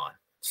working on.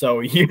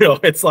 So,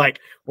 it's like,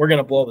 we're going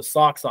to blow the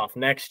socks off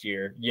next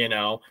year,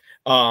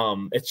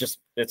 it's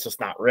just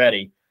not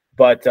ready.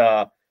 But,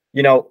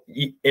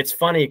 it's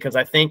funny because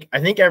I think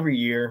every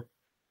year,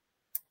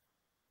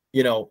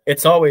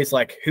 it's always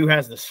like who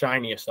has the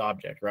shiniest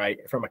object,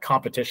 right? From a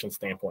competition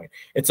standpoint,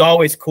 it's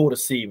always cool to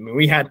see.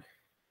 We had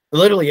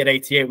literally at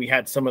ATA, we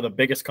had some of the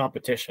biggest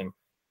competition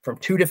from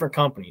 2 different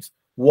companies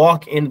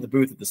walk into the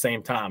booth at the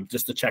same time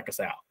just to check us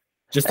out,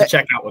 just to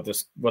check out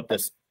what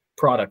this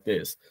product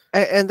is.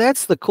 And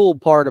that's the cool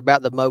part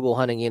about the mobile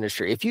hunting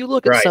industry. If you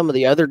look at some of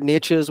the other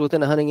niches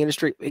within the hunting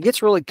industry, it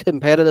gets really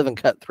competitive and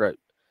cutthroat.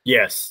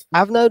 Yes.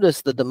 I've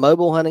noticed that the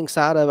mobile hunting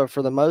side of it,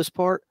 for the most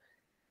part,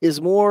 is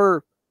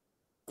more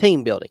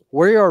team building.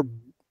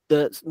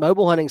 The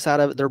mobile hunting side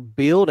of it, they're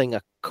building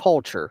a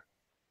culture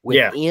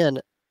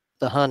within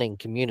the hunting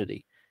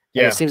community.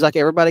 And Yeah. it seems like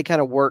everybody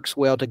kind of works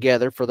well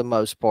together for the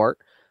most part.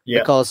 Yeah.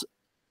 Because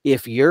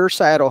if you're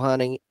saddle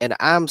hunting and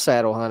I'm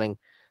saddle hunting,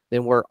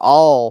 then we're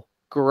all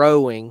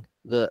growing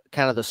the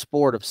kind of the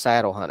sport of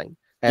saddle hunting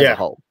as a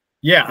whole.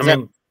 Yeah.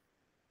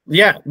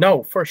 Yeah,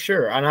 no, for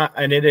sure.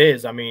 And it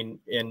is, I mean,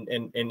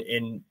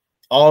 in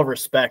all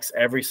respects,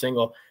 every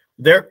single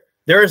there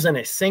isn't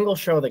a single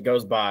show that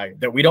goes by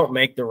that we don't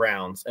make the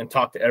rounds and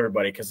talk to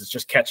everybody, because it's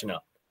just catching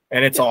up.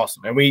 And it's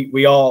awesome. And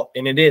we all,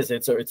 and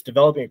it's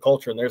developing a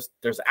culture, and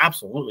there's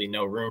absolutely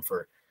no room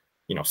for,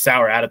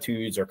 sour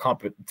attitudes or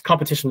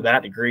competition to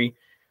that degree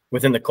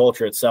within the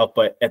culture itself.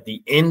 But at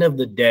the end of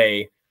the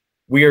day,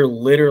 we are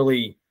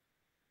literally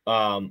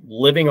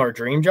living our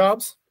dream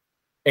jobs,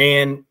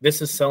 and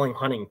this is selling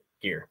hunting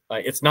gear.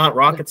 It's not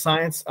rocket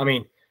science. I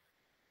mean,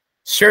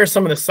 sure,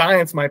 some of the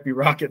science might be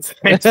rocket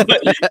science,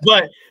 but at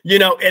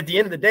the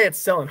end of the day, it's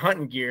selling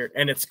hunting gear,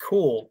 and it's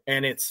cool,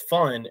 and it's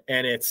fun,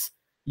 and it's,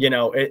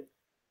 it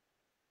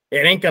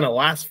ain't going to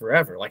last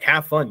forever. Like,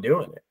 have fun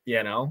doing it,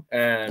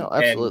 and no,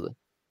 absolutely.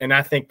 And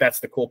I think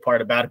that's the cool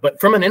part about it. But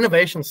from an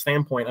innovation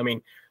standpoint, I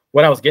mean,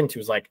 what I was getting to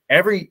is like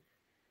every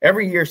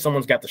year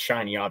someone's got the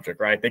shiny object,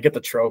 right? They get the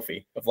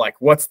trophy of like,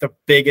 what's the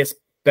biggest,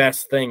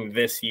 best thing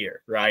this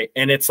year, right?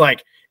 And it's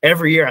like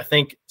every year I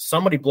think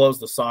somebody blows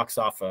the socks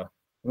off of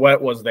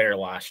what was there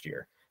last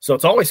year. So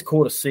it's always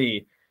cool to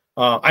see.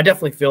 I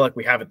definitely feel like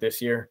we have it this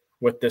year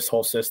with this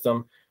whole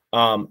system.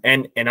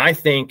 And I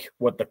think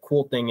what the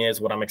cool thing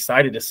is, what I'm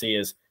excited to see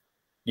is,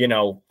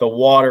 the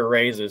water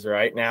raises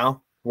right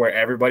now where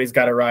everybody's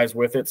got to rise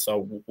with it.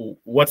 So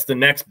what's the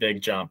next big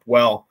jump?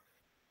 Well,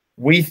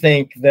 we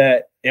think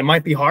that it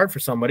might be hard for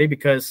somebody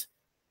because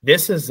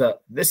this is a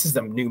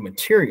new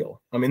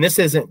material. I mean, this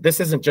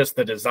isn't just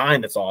the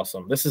design that's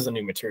awesome. This is a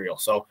new material.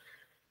 So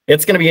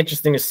it's going to be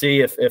interesting to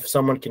see if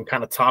someone can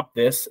kind of top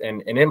this,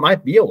 and it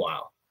might be a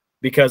while,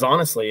 because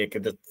honestly, it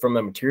could, from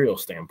a material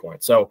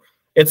standpoint. So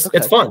it's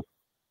fun.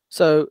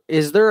 So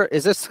is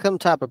this some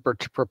type of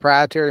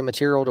proprietary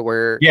material to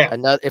where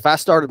if I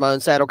started my own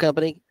saddle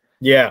company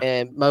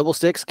and mobile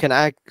sticks, can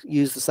I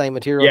use the same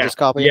material and just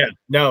copy it?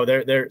 No,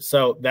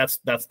 so that's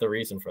the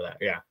reason for that.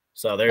 Yeah.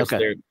 So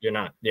you're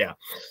not. Yeah.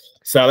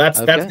 So that's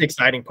the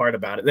exciting part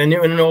about it. Then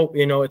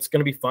it's going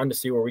to be fun to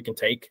see where we can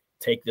take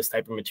this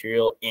type of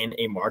material in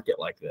a market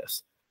like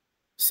this.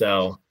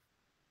 So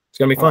it's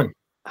going to be fun.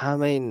 I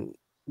mean,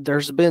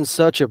 there's been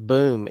such a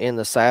boom in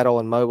the saddle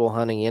and mobile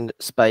hunting in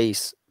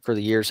space for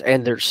the years,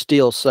 and there's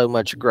still so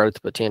much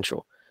growth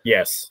potential.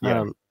 Yes.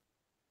 Yeah.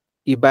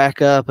 You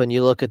back up and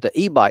you look at the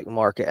e-bike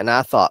market, and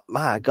I thought,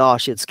 my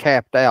gosh, it's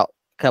capped out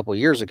a couple of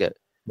years ago.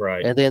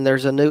 Right. And then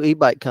there's a new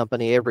e-bike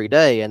company every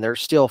day, and they're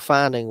still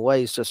finding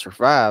ways to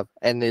survive,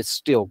 and it's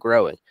still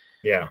growing.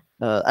 Yeah.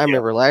 I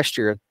remember last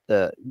year at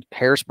the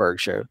Harrisburg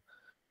show,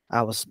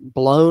 I was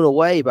blown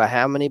away by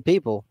how many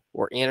people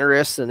were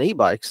interested in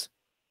e-bikes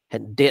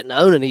and didn't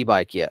own an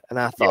e-bike yet. And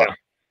I thought,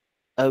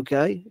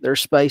 okay,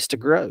 there's space to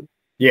grow.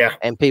 Yeah.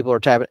 And people are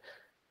tapping.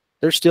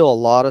 There's still a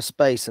lot of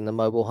space in the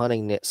mobile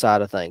hunting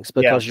side of things,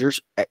 because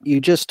you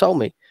just told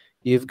me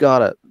you've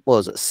got a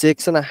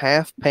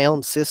 6.5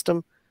 pound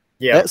system.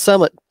 Yeah.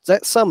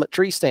 That Summit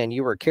tree stand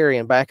you were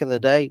carrying back in the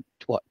day,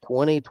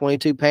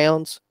 22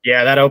 pounds?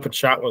 Yeah, that open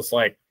shot was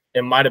like,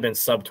 it might have been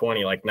sub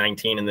 20, like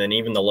 19. And then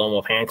even the Lone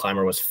Wolf hand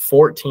climber was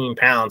 14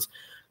 pounds.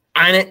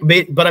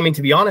 But I mean,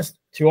 to be honest,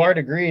 to our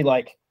degree,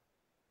 like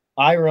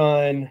I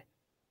run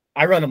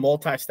a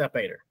multi-step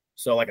aider.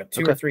 So like a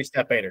 2 or 3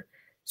 step aider.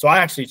 So I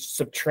actually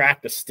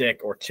subtract a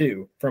stick or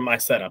 2 from my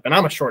setup. And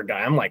I'm a short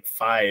guy. I'm like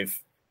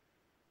 5.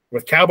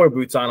 With cowboy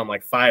boots on, I'm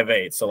like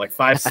 5'8". So like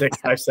 5'6",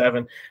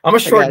 5'7". I'm a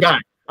short guy.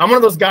 I'm one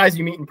of those guys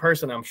you meet in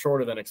person. I'm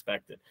shorter than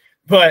expected.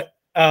 But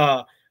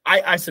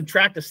I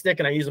subtract a stick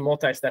and I use a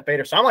multi-step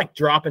aider. So I'm like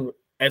dropping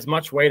as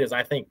much weight as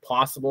I think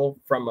possible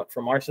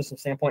from our system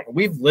standpoint. And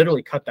we've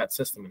literally cut that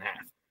system in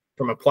half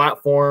from a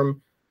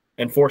platform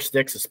and 4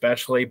 sticks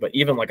especially, but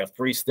even like a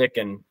 3 stick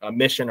and a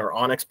Mission or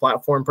Onyx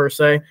platform per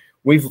se,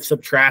 we've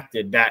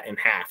subtracted that in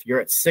half.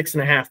 You're at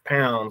 6.5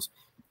 pounds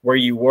where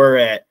you were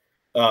at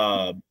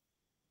 10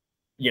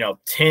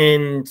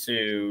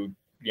 to,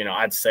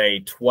 I'd say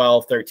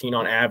 12, 13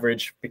 on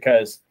average,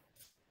 because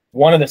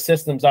one of the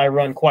systems I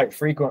run quite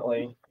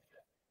frequently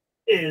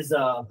is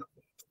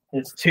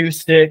 2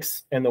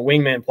 sticks and the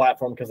Wingman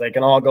platform, because they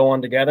can all go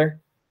on together.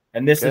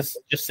 And this is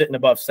just sitting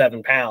above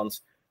 7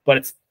 pounds,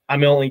 but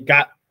I've only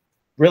got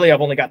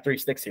 3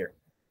 sticks here.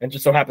 And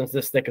just so happens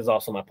this stick is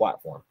also my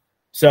platform.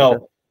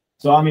 So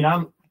I mean,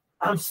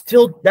 I'm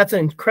still, that's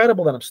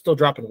incredible that I'm still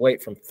dropping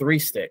weight from 3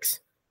 sticks.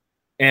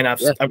 And I've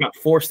got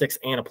 4 sticks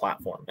and a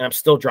platform, and I'm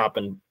still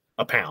dropping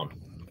a pound.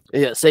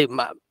 Yeah. See,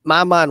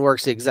 my mind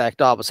works the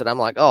exact opposite. I'm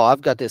like, oh, I've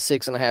got this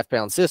 6.5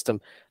 pound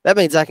system. That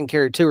means I can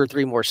carry 2 or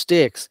 3 more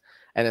sticks,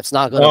 and it's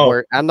not going to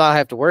work. I'm not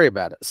have to worry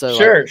about it. So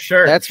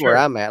sure. That's where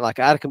I'm at. Like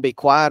I can be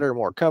quieter,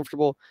 more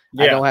comfortable.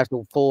 Yeah. I don't have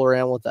to fool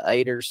around with the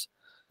aiders.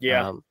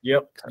 Yeah.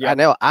 I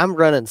know I'm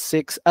running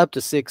up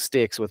to 6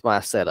 sticks with my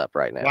setup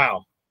right now.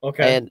 Wow.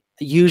 Okay. And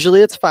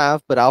usually it's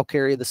 5, but I'll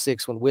carry the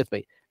 6th one with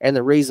me. And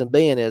the reason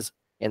being is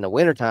in the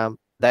wintertime,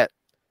 that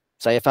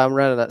say if I'm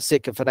running a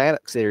Sitka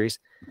Fanatic series,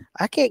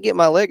 I can't get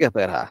my leg up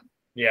that high.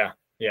 Yeah.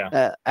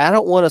 Yeah. I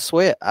don't want to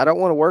sweat. I don't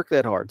want to work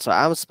that hard. So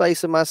I'm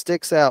spacing my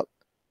sticks out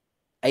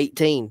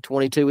 18,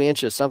 22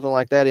 inches, something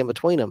like that in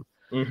between them.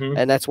 Mm-hmm.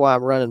 And that's why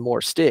I'm running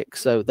more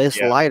sticks. So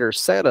this lighter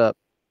setup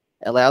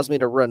allows me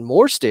to run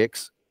more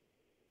sticks,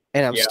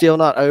 and I'm still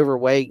not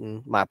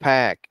overweighting my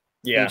pack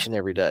each and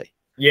every day.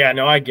 Yeah,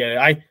 no, I get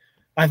it.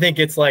 I think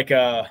it's like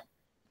I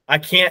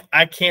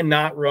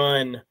cannot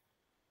run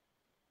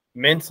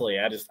mentally.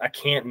 I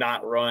can't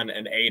not run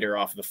an 8er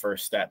off the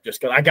first step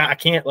just because I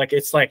can't, like,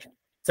 it's like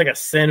a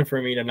sin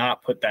for me to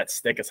not put that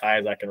stick as high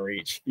as I can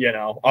reach,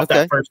 off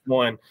that first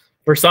one.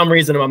 For some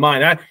reason in my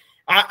mind,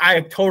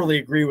 I totally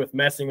agree with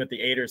messing with the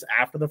 8ers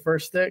after the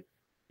first stick,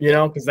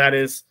 because that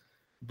is,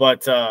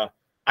 but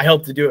I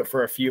hope to do it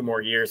for a few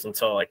more years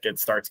until like it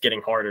starts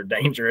getting harder,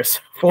 dangerous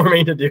for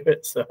me to do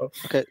it. So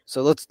okay,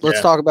 so let's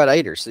talk about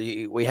 8ers.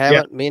 So we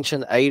haven't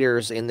mentioned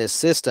 8ers in this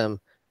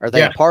system. Are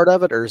they a part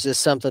of it, or is this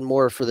something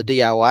more for the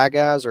DIY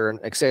guys, or an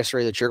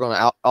accessory that you're going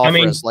to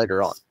offer us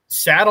later on?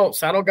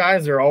 Saddle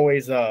guys are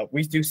always.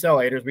 We do sell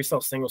 8ers. We sell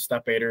single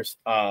step 8ers.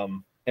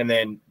 And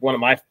then one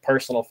of my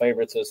personal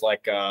favorites is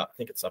like I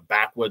think it's a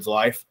Backwoods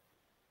Life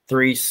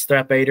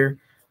 3-step 8er.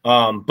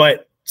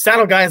 But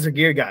saddle guys are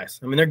gear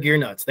guys. I mean, they're gear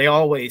nuts. They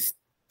always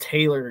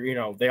tailor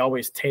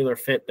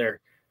fit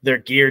their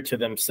gear to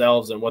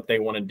themselves and what they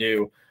want to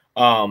do.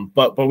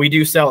 But we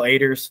do sell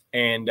 8ers,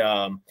 and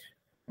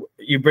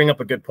you bring up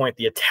a good point.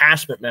 The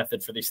attachment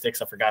method for these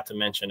sticks I forgot to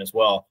mention as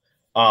well.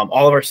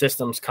 All of our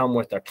systems come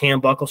with a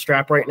cam buckle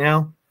strap right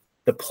now.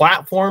 The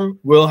platform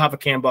will have a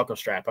cam buckle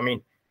strap. I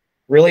mean,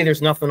 really,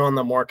 there's nothing on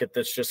the market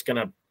that's just going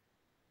to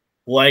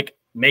like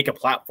make a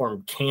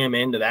platform cam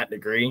in to that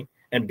degree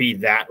and be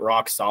that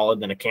rock solid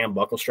than a cam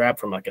buckle strap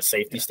from like a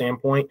safety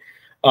standpoint.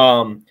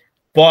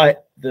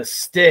 But the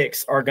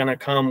sticks are going to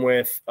come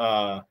with,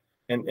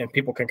 and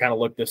people can kind of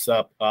look this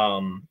up,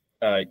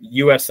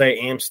 USA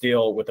AM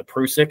steel with a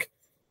Prusik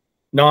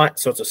knot.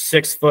 So it's a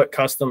 6-foot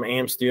custom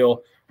AM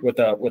steel with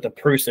a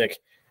Prusik.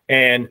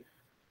 And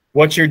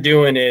what you're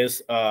doing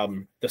is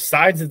the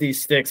sides of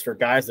these sticks, for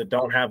guys that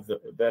don't have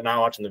they're not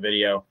watching the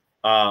video,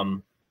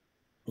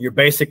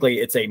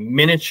 it's a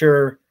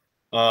miniature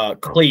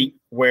cleat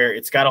where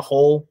it's got a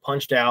hole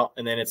punched out,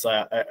 and then it's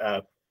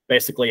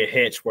basically a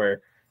hitch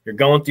where you're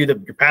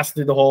passing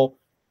through the hole,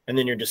 and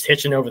then you're just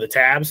hitching over the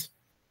tabs,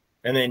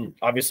 and then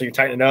obviously you're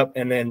tightening it up,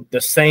 and then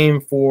the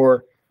same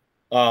for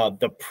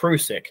the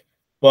Prusik.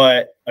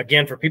 But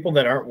again, for people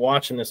that aren't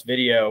watching this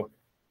video,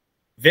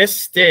 this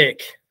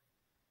stick,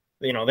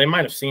 they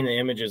might have seen the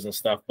images and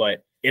stuff,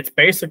 but it's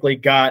basically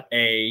got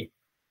a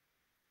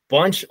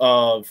bunch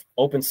of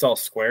open cell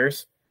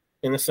squares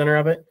in the center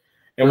of it.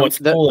 And what's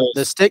cool is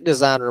the stick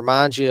design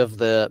reminds you of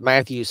the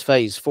Matthews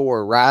Phase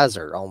 4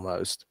 riser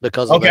almost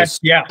because of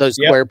those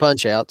square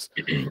punch outs.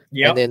 And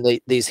then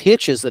these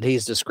hitches that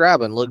he's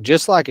describing look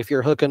just like if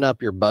you're hooking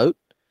up your boat.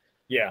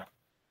 Yeah.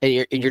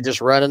 And you're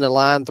just running the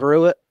line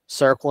through it,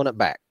 circling it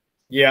back.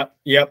 Yep.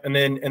 And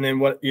then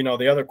what,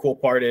 the other cool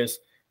part is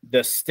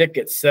the stick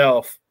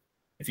itself.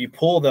 If you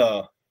pull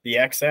the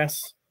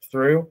excess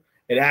through,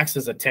 it acts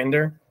as a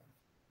tender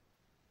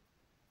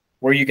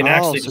where you can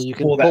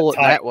pull it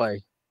that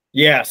way.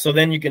 Yeah. So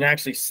then you can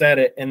actually set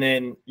it. And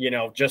then,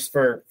 just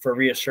for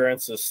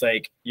reassurance's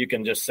sake, you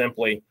can just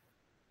simply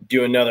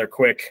do another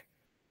quick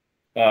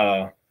hitch.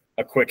 A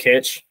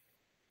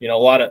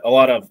lot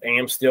of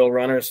AM steel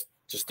runners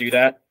just do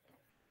that.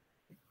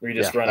 Where you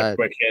just run a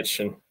quick hitch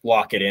and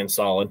lock it in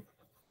solid.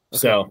 Okay.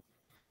 So,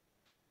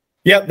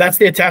 yep, that's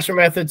the attachment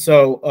method.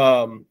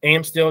 So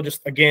AM steel,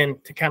 just again,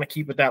 to kind of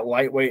keep it that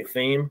lightweight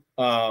theme.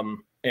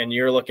 And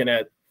you're looking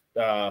at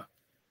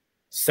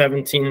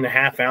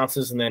 17.5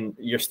 ounces, and then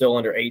you're still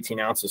under 18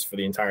 ounces for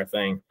the entire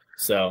thing.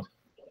 So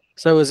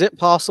is it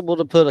possible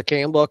to put a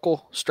cam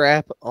buckle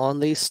strap on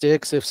these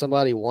sticks if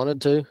somebody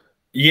wanted to?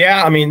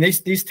 Yeah, I mean,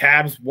 these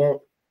tabs they're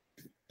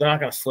not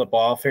going to slip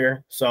off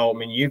here. So, I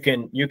mean, you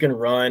can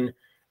run.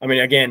 I mean,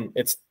 again,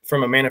 it's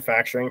from a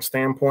manufacturing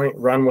standpoint,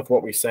 run with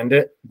what we send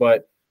it,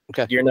 but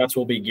gear nuts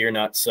will be gear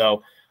nuts.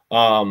 So,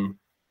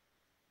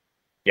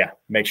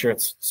 make sure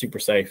it's super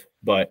safe.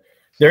 But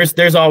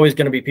there's always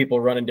going to be people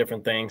running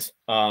different things.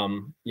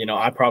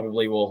 I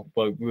probably will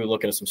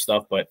look at some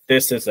stuff, but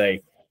this is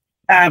a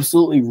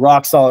absolutely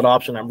rock solid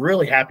option. I'm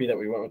really happy that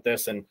we went with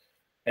this, and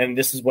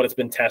this is what it's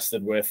been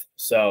tested with.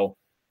 So,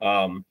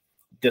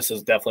 this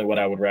is definitely what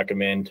I would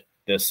recommend.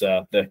 This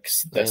the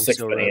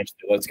 6-foot AM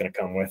steel it's going to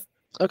come with.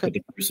 Okay.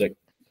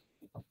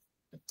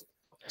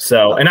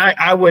 So, and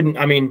I wouldn't.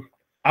 I mean,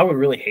 I would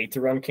really hate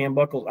to run cam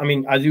buckles. I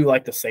mean, I do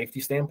like the safety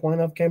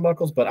standpoint of cam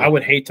buckles, but I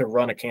would hate to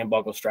run a cam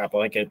buckle strap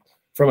like it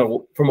from a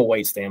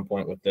weight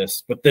standpoint with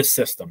this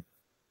system.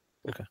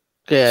 Okay.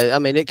 Yeah, I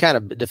mean, it kind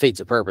of defeats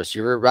the purpose.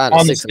 You're riding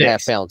a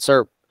 6.5 pound a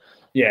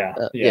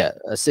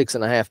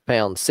 6.5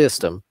 pound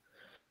system,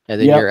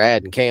 and then you're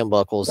adding cam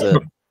buckles that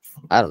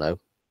I don't know,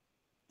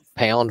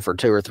 pound for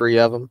 2 or 3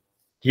 of them.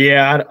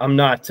 Yeah, I'm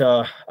not.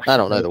 I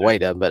don't know the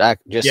weight of them, but I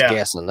just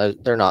guessing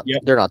they're not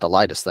the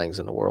lightest things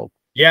in the world.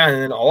 Yeah,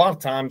 and then a lot of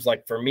times,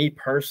 like for me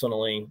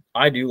personally,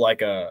 I do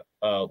like I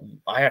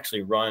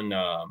actually run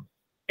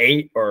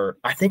 8, or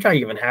I think I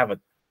even have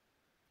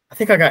I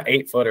think I got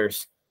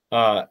 8-footers.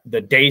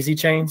 The daisy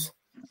chains,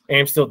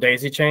 Am Steel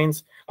daisy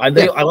chains.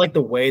 Yeah. I like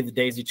the way the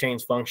daisy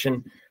chains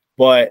function,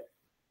 but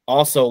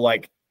also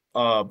like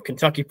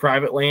Kentucky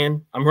private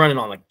land. I'm running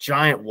on like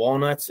giant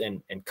walnuts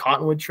and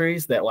cottonwood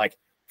trees that, like,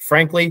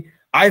 frankly,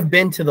 I've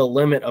been to the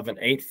limit of an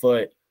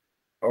 8-foot,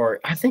 or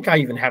I think I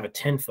even have a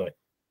 10-foot.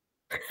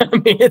 I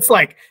mean, it's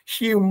like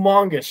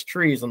humongous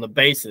trees on the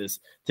bases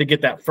to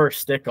get that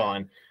first stick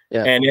on.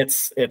 Yeah. And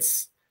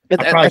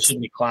I probably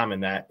shouldn't be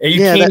climbing that. You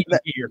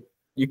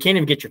can't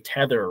even get your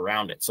tether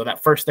around it. So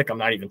that first stick, I'm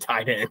not even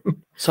tied in.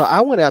 So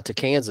I went out to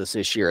Kansas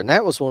this year, and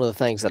that was one of the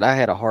things that I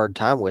had a hard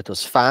time with,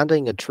 was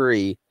finding a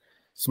tree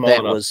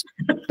that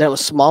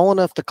was small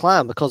enough to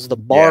climb, because the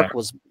bark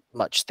was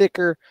much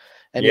thicker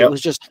and it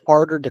was just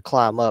harder to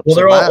climb up. Well,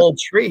 they're all old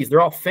trees. They're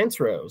all fence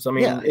rows. I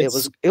mean, yeah,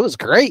 it was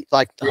great,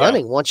 like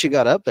hunting once you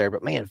got up there,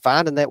 but man,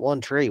 finding that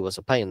one tree was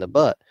a pain in the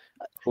butt.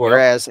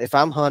 Whereas if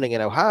I'm hunting in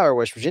Ohio or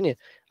West Virginia,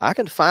 I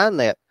can find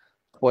that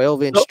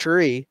 12-inch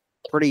tree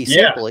pretty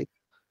simply.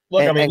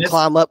 Look, and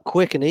climb up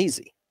quick and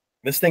easy.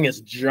 This thing is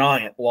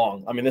giant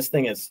long. I mean, this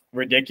thing is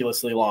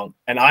ridiculously long.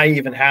 And I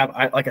even have,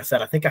 like I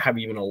said, I think I have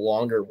even a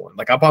longer one.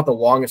 Like, I bought the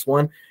longest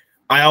one.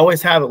 I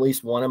always have at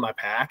least one in my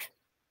pack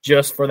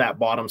just for that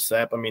bottom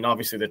step. I mean,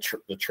 obviously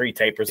the tree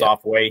tapers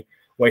off way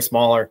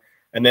smaller.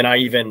 And then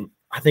I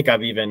think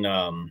I've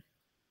even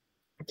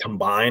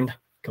combined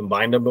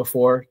them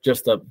before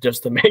just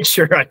to make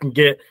sure I can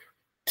get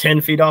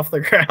 10 feet off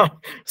the ground.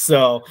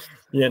 So,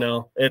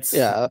 it's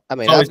I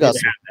mean,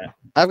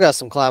 I've got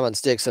some climbing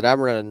sticks that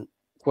I'm running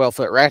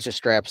 12-foot ratchet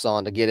straps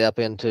on to get up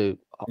into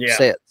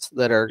sets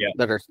that are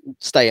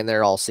staying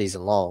there all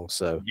season long.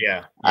 So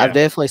I've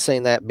definitely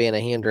seen that being a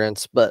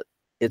hindrance, but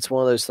it's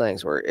one of those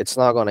things where it's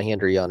not going to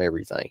hinder you on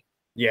everything.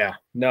 Yeah,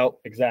 no,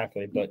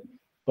 exactly. But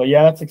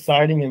yeah, that's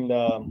exciting.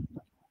 And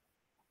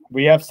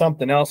we have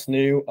something else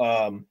new.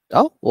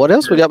 What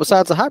else we got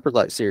besides the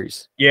Hyperlight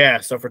series?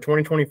 Yeah. So for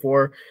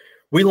 2024,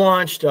 we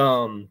launched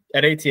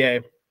at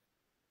ATA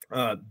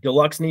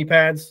deluxe knee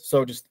pads.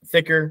 So just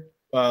thicker,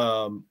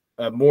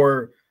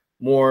 more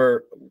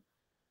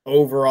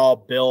overall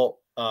built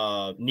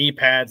knee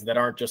pads that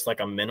aren't just like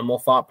a minimal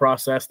thought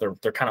process. They're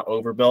kind of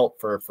overbuilt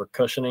for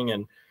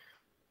cushioning.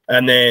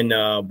 And then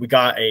we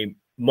got a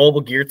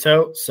mobile gear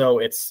tote.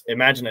 So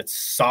imagine it's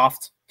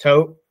soft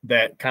tote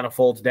that kind of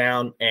folds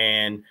down,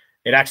 and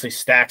it actually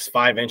stacks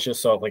 5 inches.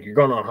 So if, like, you're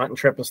going on a hunting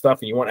trip and stuff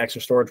and you want extra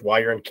storage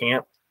while you're in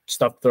camp,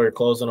 stuff to throw your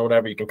clothes in or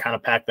whatever, you can kind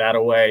of pack that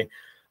away.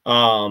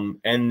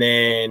 And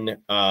then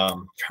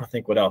trying to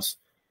think what else.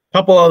 A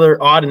couple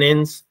other odd and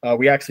ends.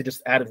 We actually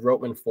just added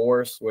Ropeman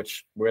 4s,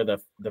 which we're the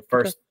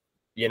first,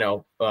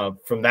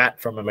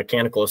 from a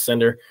mechanical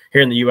ascender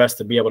here in the U.S.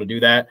 to be able to do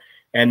that.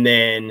 And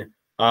then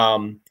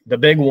the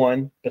big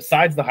one,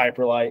 besides the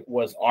Hyperlight,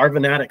 was our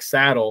Venatic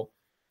saddle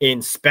in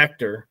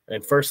Spectre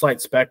and First Light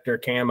Spectre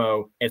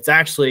camo. It's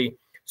actually,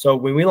 so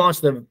when we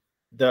launched the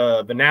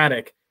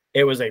Venatic,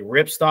 it was a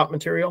ripstop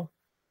material.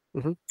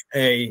 Mm-hmm.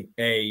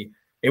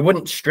 It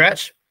wouldn't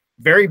stretch,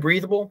 very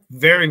breathable,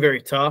 very,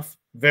 very tough,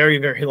 very,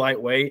 very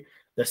lightweight.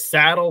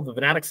 The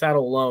Venatic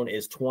saddle alone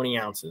is 20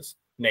 ounces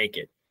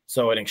naked.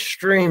 So an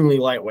extremely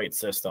lightweight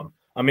system.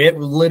 I mean, it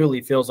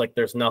literally feels like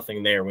there's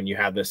nothing there when you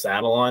have this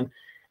saddle on.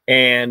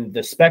 And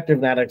the Spectre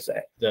Venatic's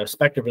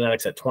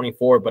at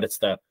 24, but it's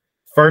the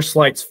First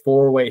Light's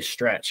 4-way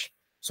stretch.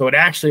 So it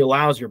actually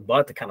allows your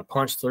butt to kind of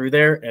punch through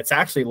there. It's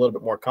actually a little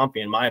bit more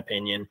comfy, in my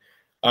opinion.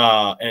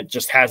 And it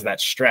just has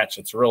that stretch.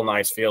 It's a real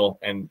nice feel,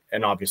 and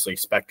obviously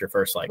Spectre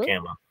First Light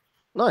camo.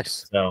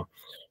 Nice. So,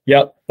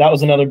 yep, that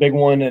was another big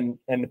one, and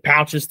the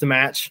pouches to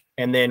match.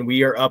 And then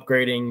we are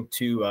upgrading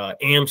to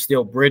Am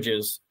Steel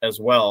bridges as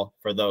well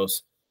for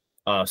those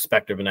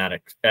Spectre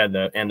Venatics and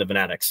the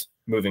Venatics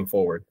moving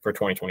forward for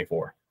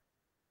 2024.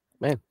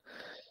 Man.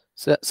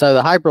 So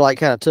the Hyperlight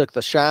kind of took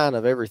the shine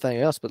of everything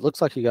else, but it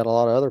looks like you got a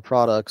lot of other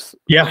products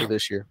for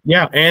this year.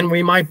 Yeah, and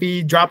we might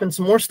be dropping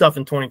some more stuff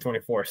in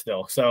 2024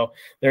 still. So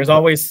there's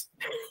always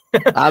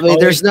I mean,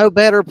 there's no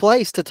better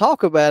place to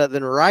talk about it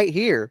than right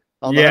here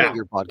on the Hunting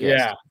Gear podcast.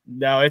 Yeah.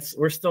 No,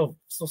 we're still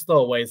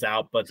a ways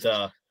out, but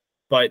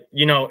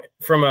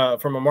from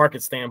a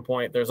market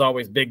standpoint, there's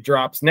always big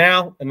drops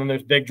now, and then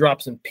there's big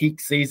drops in peak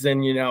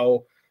season,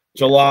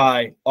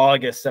 July,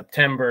 August,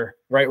 September,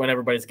 right when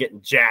everybody's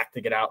getting jacked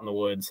to get out in the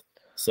woods.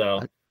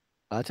 So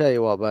I tell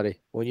you what, buddy,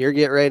 when you're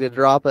getting ready to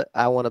drop it,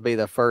 I want to be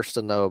the first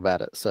to know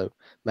about it. So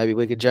maybe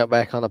we could jump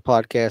back on the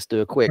podcast, do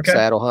a quick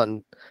saddle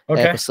hunting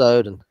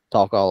episode, and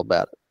talk all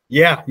about it.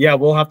 Yeah,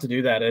 we'll have to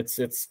do that.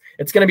 It's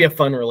going to be a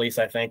fun release,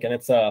 I think, and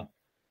it's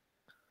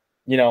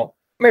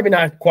maybe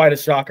not quite a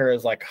shocker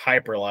as like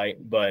Hyperlight,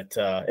 but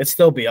it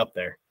still be up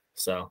there.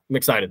 So I'm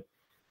excited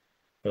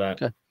for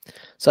that. Okay.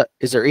 So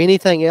is there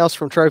anything else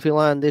from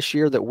Trophyline this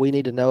year that we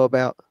need to know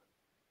about?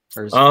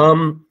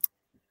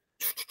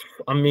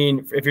 I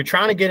mean, if you're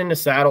trying to get into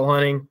saddle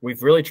hunting,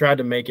 we've really tried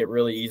to make it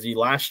really easy.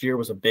 Last year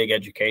was a big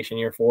education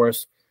year for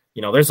us.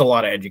 there's a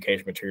lot of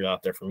education material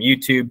out there from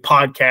YouTube,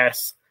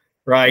 podcasts,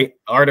 right?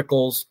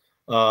 Articles,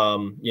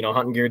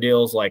 hunting gear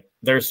deals. Like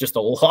there's just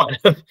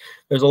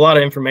there's a lot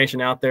of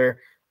information out there.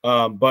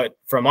 But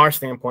from our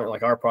standpoint,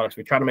 like our products,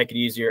 we try to make it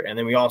easier. And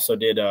then we also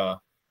did,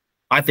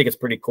 I think it's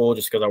pretty cool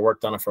just because I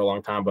worked on it for a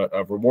long time, but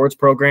a rewards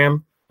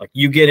program. Like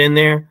you get in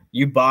there,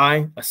 you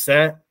buy a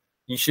set,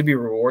 you should be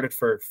rewarded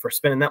for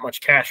spending that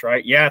much cash,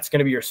 right? Yeah, it's going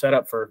to be your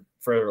setup for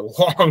a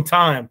long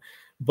time,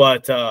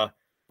 but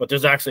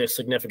there's actually a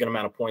significant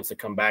amount of points that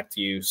come back to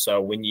you.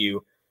 So when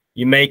you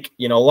make,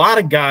 a lot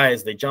of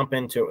guys, they jump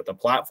into it with a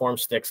platform,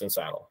 sticks, and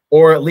saddle,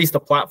 or at least a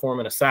platform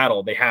and a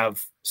saddle. They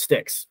have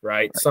sticks,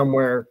 right?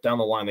 Somewhere down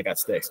the line, they got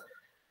sticks.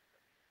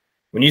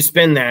 When you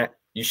spend that,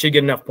 you should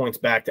get enough points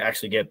back to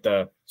actually get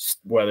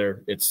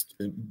whether it's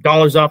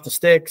dollars off the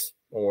sticks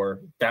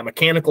or that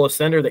mechanical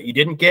ascender that you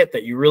didn't get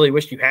that you really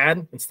wish you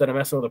had instead of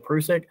messing with a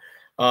Prusik.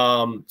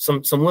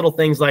 Some little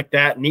things like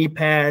that, knee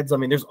pads. I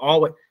mean,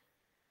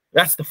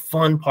 that's the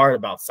fun part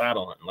about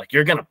saddle hunting. Like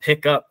you're going to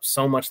pick up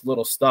so much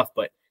little stuff,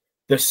 but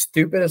the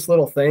stupidest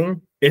little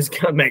thing is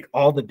going to make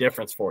all the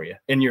difference for you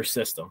in your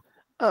system.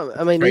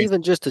 I mean,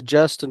 even just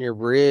adjusting your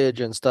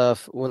bridge and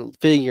stuff, when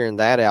figuring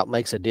that out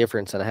makes a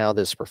difference in how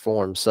this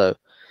performs. So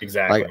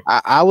exactly.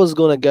 Like I was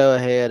going to go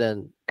ahead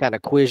and kind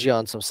of quiz you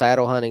on some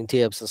saddle hunting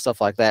tips and stuff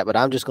like that, but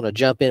I'm just going to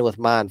jump in with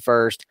mine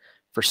first.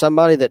 For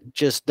somebody that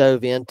just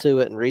dove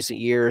into it in recent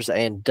years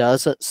and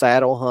doesn't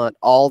saddle hunt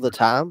all the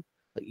time,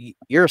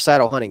 you're a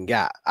saddle hunting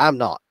guy. I'm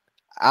not.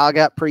 I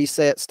got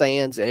preset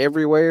stands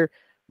everywhere.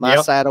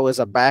 My saddle is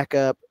a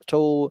backup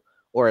tool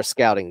or a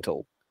scouting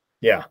tool.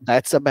 Yeah.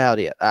 That's about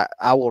it.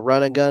 I will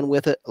run a gun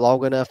with it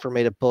long enough for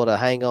me to put a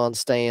hang-on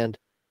stand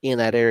in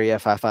that area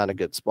if I find a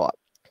good spot.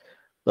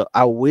 But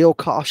I will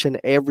caution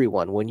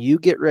everyone, when you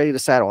get ready to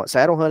saddle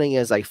hunting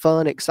is a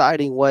fun,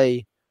 exciting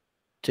way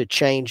to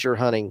change your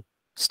hunting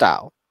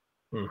style.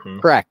 Mm-hmm.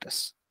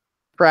 Practice.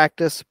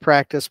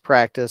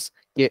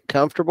 Get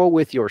comfortable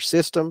with your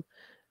system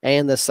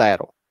and the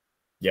saddle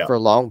for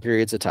long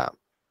periods of time.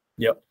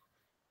 Yep.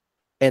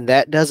 And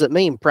that doesn't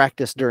mean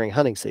practice during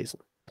hunting season.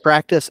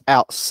 Practice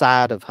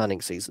outside of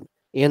hunting season,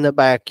 in the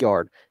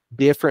backyard,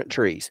 different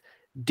trees,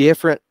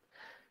 different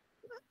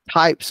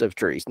types of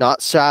trees,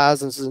 not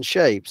sizes and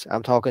shapes.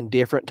 I'm talking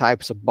different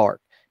types of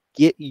bark.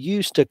 Get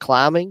used to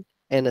climbing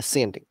and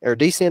ascending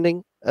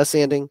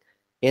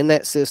in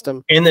that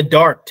system. In the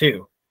dark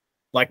too.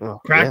 Like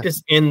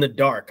practice in the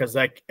dark, because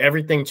like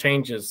everything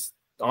changes.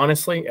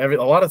 Honestly, a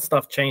lot of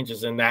stuff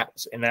changes in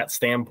that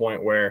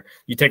standpoint where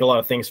you take a lot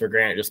of things for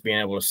granted, just being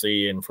able to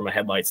see, and from a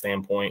headlight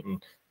standpoint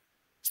and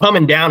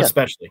coming down,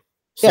 especially.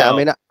 So, I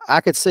mean,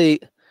 I could see,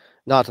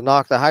 not to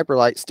knock the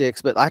hyperlight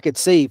sticks, but I could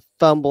see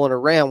fumbling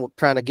around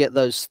trying to get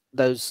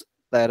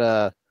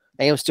that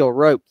Amstel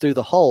rope through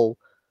the hole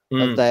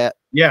of that.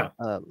 Yeah.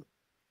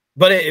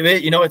 But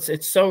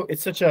it's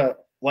such a,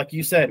 like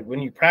you said, when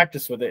you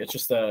practice with it, it's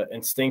just a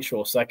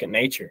instinctual second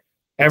nature.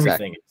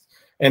 Everything is.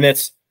 And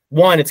it's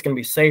one, it's going to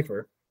be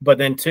safer, but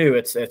then two,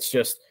 it's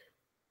just,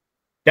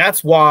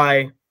 that's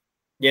why,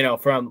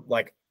 from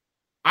like,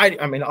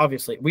 I mean,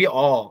 obviously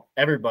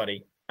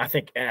everybody, I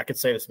think, and I could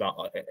say this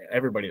about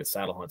everybody that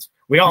saddle hunts,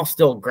 we all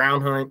still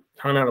ground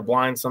hunt out of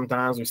blind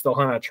sometimes. We still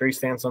hunt out a tree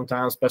stand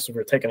sometimes, especially if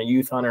we're taking a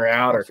youth hunter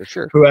out or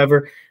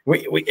whoever.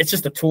 It's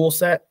just a tool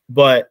set,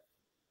 but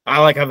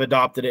I've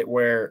adopted it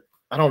where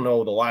I don't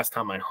know the last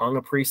time I hung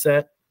a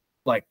preset,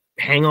 like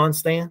hang on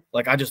stand.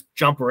 Like I just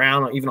jump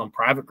around even on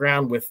private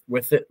ground with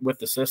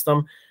the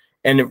system.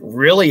 And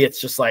it's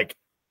just like,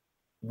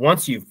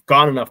 once you've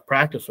got enough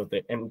practice with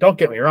it, and don't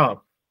get me wrong,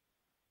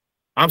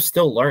 I'm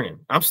still learning.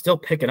 I'm still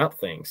picking up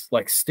things,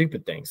 like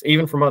stupid things,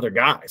 even from other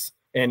guys.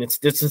 And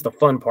this is the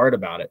fun part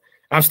about it.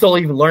 I'm still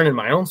even learning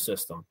my own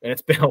system, and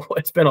it's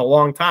been a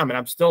long time, and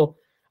I'm still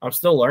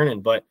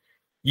learning. But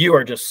you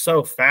are just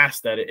so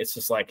fast at it. It's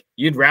just like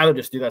you'd rather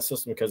just do that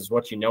system because it's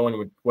what you know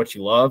and what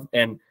you love.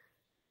 And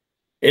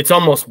it's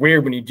almost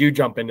weird when you do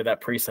jump into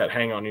that preset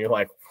hang on, and you're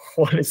like,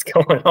 what is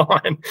going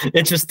on?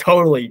 It's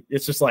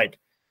just like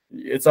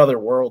it's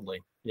otherworldly.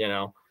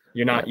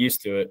 You're not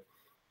used to it.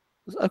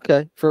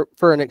 Okay,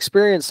 for an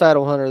experienced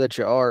saddle hunter that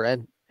you are,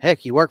 and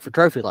heck, you work for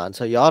Trophyline,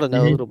 so you ought to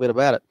know a little bit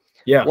about it.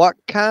 Yeah. What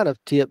kind of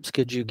tips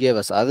could you give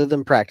us other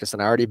than practice?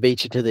 And I already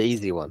beat you to the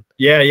easy one.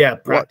 Yeah.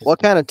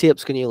 What kind of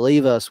tips can you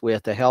leave us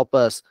with to help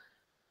us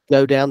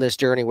go down this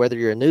journey, whether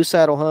you're a new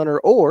saddle hunter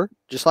or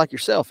just like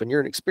yourself and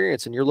you're an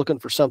experienced and you're looking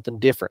for something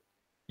different?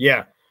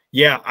 Yeah.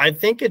 I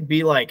think it'd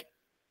be like,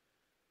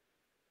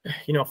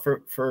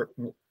 for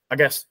I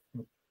guess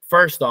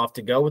first off,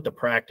 to go with the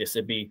practice,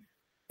 it'd be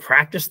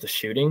practice the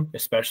shooting,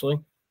 especially,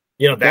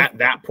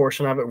 that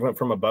portion of it went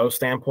from a bow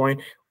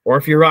standpoint, or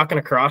if you're rocking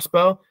a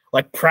crossbow,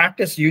 like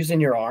practice using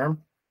your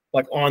arm,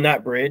 like on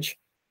that bridge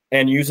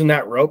and using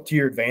that rope to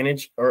your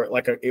advantage, or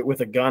like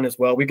with a gun as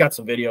well. We got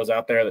some videos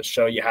out there that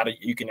show you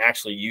you can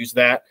actually use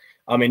that.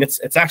 I mean,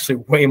 it's actually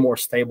way more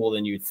stable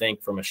than you'd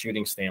think from a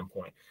shooting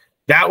standpoint.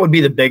 That would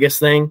be the biggest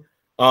thing.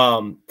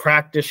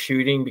 Practice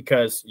shooting,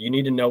 because you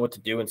need to know what to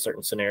do in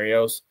certain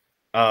scenarios.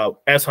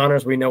 As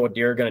hunters, we know what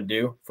deer are going to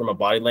do from a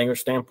body language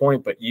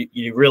standpoint, but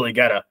you really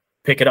got to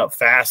pick it up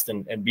fast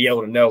and be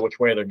able to know which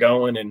way they're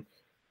going. And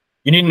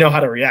you need to know how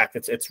to react.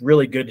 It's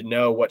really good to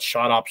know what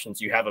shot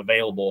options you have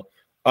available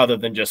other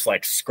than just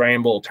like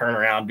scramble, turn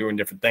around, doing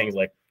different things.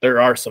 Like there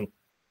are some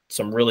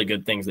really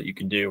good things that you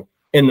can do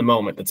in the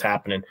moment that's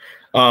happening.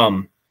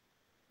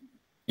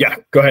 Yeah,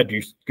 go ahead.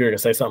 You're going to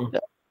say something?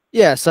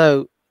 Yeah.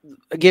 So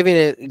giving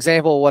an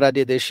example of what I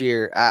did this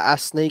year, I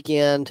sneak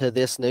into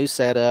this new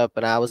setup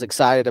and I was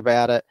excited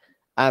about it.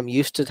 I'm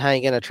used to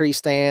hanging a tree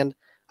stand.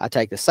 I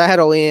take the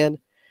saddle in,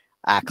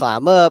 I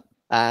climb up,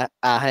 I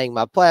hang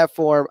my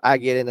platform, I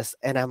get in this,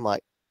 and I'm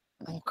like,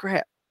 oh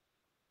crap.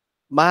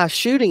 My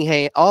shooting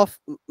hand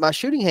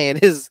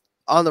is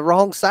on the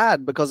wrong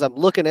side because I'm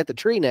looking at the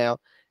tree now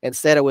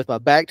instead of with my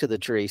back to the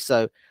tree.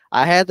 So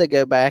I had to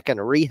go back and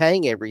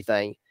rehang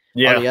everything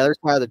on the other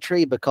side of the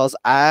tree because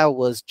I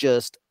was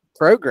just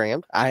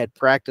programmed. I had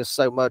practiced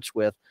so much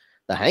with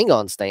the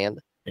hang-on stand.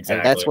 Exactly.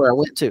 And that's where I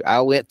went to.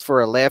 I went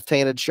for a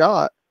left-handed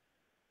shot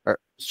or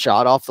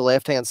shot off the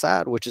left-hand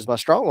side, which is my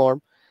strong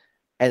arm.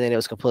 And then it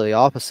was completely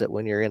opposite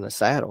when you're in the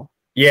saddle.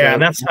 Yeah. So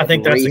and I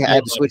think that's I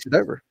had to switch it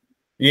over.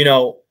 You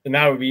know, and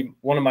that would be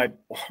one of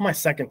my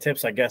second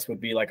tips, I guess, would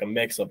be like a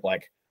mix of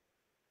like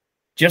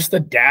just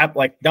adapt,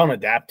 like don't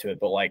adapt to it,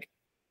 but like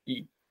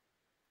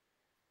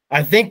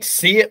I think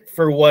see it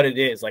for what it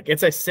is. Like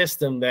it's a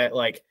system that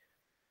like,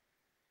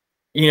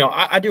 you know,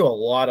 I do a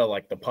lot of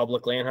like the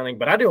public land hunting,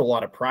 but I do a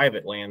lot of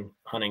private land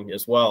hunting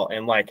as well.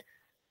 And like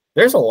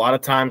there's a lot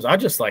of times I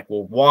just like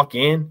will walk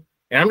in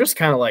and I'm just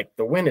kind of like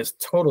the wind is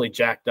totally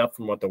jacked up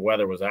from what the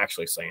weather was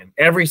actually saying.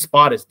 Every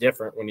spot is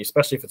different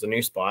especially if it's a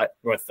new spot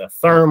with the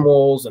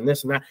thermals and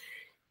this and that.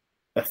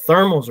 The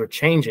thermals are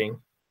changing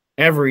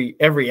every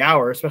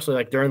hour, especially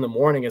like during the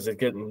morning as it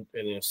getting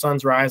the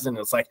sun's rising.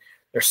 It's like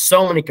there's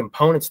so many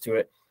components to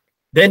it.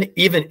 Then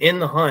even in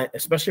the hunt,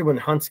 especially when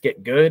hunts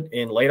get good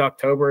in late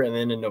October and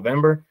then in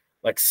November,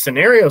 like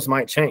scenarios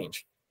might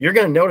change. You're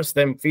going to notice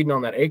them feeding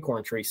on that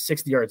acorn tree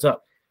 60 yards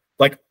up.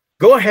 Like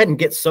go ahead and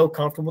get so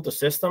comfortable with the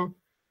system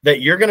that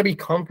you're going to be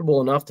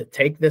comfortable enough to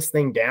take this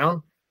thing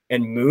down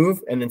and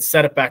move and then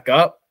set it back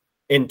up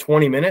in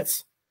 20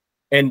 minutes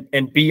and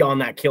be on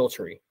that kill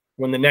tree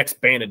when the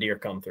next band of deer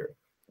come through.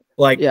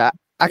 Like, yeah,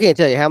 I can't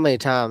tell you how many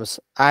times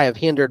I have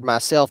hindered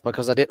myself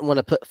because I didn't want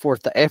to put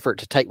forth the effort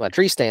to take my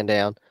tree stand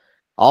down,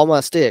 all my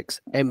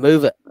sticks, and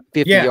move it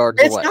 50 yards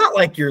away. It's not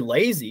like you're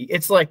lazy.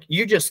 It's like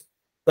you just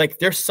like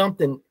there's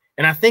something,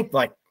 and I think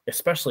like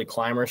especially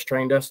climbers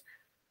trained us.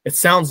 It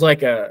sounds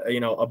like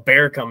a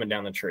bear coming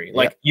down the tree.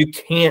 Like you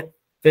can't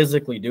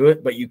physically do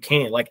it, but you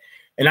can. Like,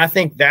 and I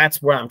think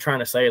that's what I'm trying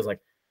to say is like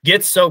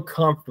get so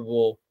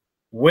comfortable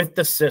with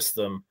the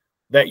system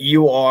that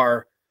you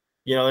are,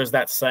 you know, there's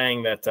that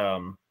saying that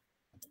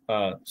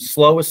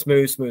slow is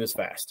smooth, smooth is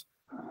fast.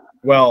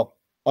 Well,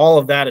 all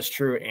of that is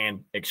true and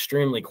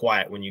extremely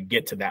quiet when you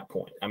get to that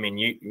point. I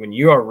mean, when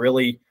you are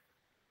really,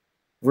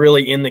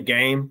 really in the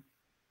game,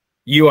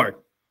 you are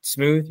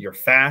smooth, you're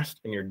fast,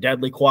 and you're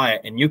deadly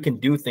quiet, and you can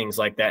do things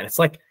like that. And it's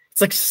like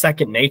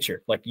second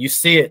nature. Like you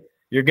see it,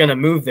 you're gonna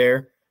move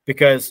there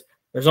because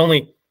there's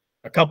only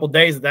a couple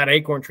days that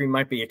acorn tree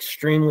might be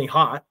extremely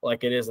hot,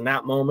 like it is in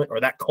that moment, or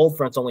that cold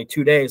front's only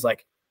 2 days.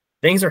 Like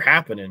things are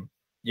happening.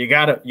 You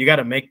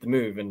gotta make the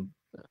move, and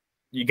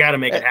you gotta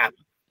make it happen.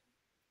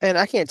 And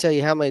I can't tell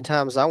you how many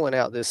times I went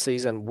out this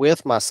season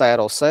with my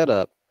saddle set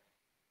up,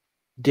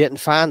 didn't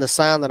find the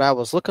sign that I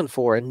was looking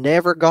for, and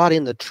never got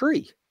in the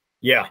tree.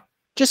 Yeah.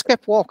 Just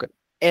kept walking.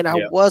 And I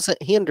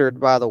wasn't hindered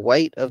by the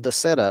weight of the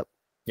setup.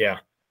 Yeah.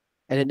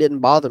 And it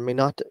didn't bother me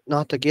not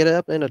to get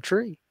up in a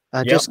tree.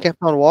 I just kept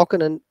on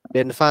walking and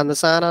didn't find the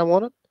sign I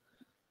wanted.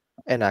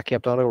 And I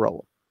kept on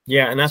rolling.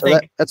 Yeah. And I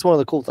think that's one of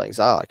the cool things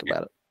I like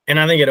about it. And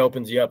I think it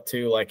opens you up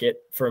too. Like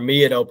for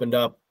me, it opened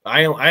up.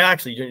 I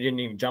actually didn't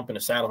even jump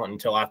into saddle hunting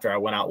until after I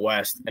went out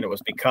west. And it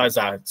was because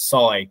I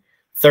saw a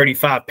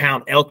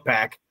 35-pound elk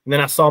pack. And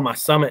then I saw my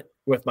summit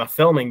with my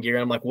filming gear.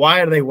 I'm like,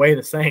 why do they weigh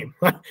the same?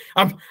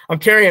 I'm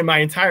carrying my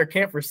entire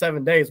camp for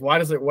 7 days. Why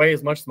does it weigh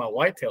as much as my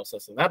whitetail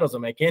system? That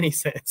doesn't make any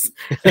sense.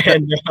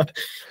 And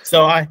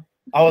so I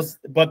was,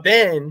 but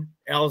then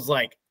I was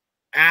like,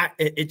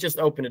 it just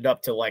opened it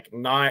up to like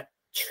not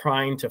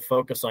trying to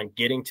focus on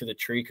getting to the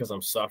tree because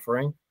I'm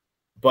suffering,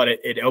 but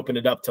it opened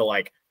it up to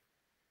like,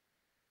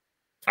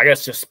 I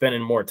guess just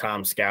spending more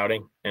time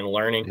scouting and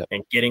learning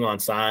and getting on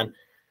sign.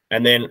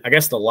 And then I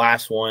guess the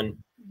last one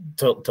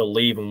to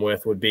leave them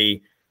with would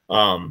be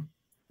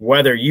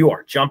whether you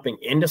are jumping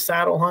into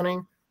saddle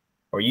hunting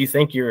or you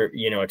think you're,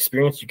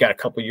 experienced, you got a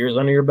couple years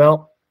under your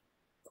belt,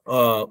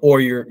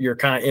 or you're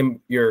kind of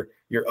you're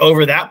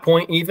over that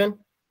point, even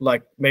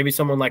like maybe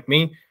someone like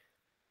me.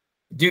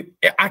 Dude,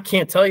 I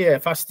can't tell you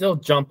if I still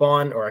jump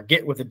on or I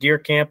get with a deer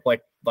camp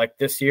like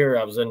this year.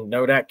 I was in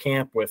Nodak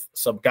camp with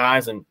some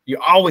guys, and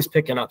you're always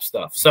picking up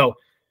stuff. So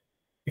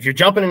if you're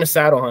jumping into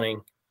saddle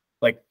hunting,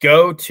 like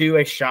go to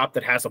a shop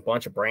that has a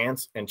bunch of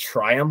brands and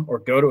try them, or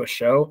go to a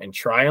show and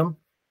try them,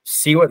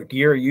 see what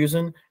gear you're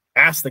using,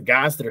 ask the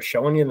guys that are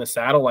showing you in the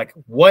saddle, like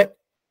what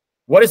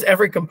What is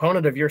every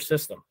component of your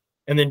system?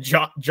 And then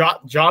jot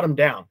them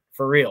down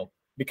for real.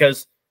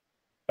 Because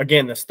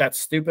again, that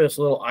stupidest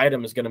little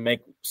item is going to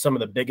make some of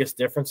the biggest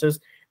differences.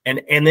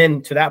 And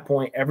then to that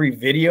point, every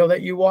video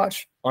that you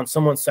watch on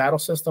someone's saddle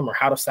system or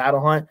how to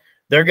saddle hunt,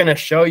 they're going to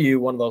show you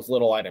one of those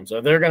little items,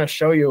 or they're going to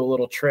show you a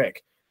little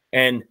trick.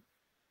 And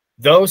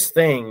those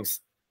things,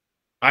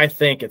 I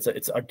think it's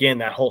again,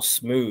 that whole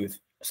smooth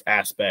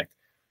aspect.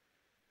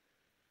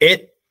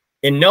 It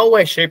in no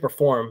way, shape, or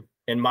form,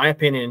 in my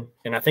opinion,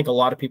 and I think a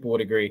lot of people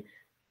would agree,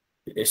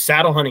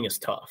 saddle hunting is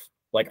tough.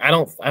 Like, I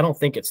don't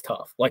think it's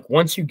tough. Like,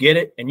 once you get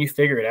it and you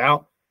figure it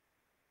out,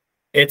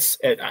 it's,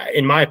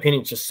 in my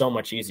opinion, it's just so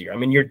much easier. I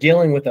mean, you're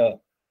dealing with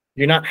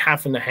you're not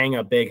having to hang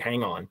a big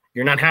hang on.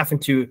 You're not having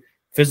to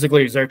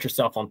physically exert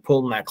yourself on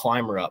pulling that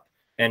climber up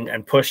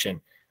and pushing.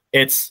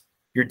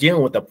 You're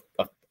dealing with a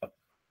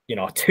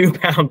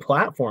 2-pound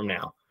platform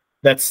now.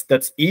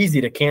 That's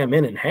easy to cam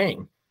in and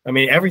hang. I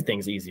mean,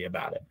 everything's easy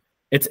about it.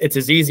 It's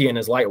as easy and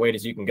as lightweight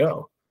as you can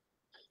go.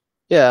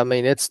 Yeah, I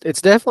mean, it's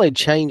definitely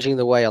changing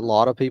the way a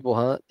lot of people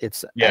hunt.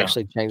 It's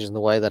actually changing the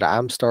way that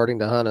I'm starting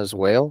to hunt as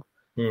well.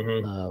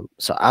 Mm-hmm.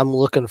 So I'm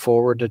looking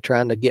forward to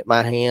trying to get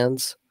my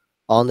hands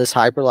on this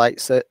Hyperlight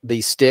set,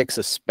 these sticks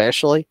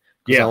especially,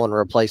 because I want to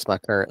replace my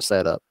current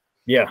setup.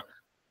 Yeah.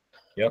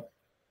 Yep.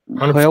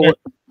 100%. Well,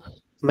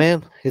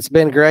 man, it's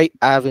been great.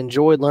 I've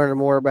enjoyed learning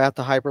more about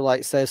the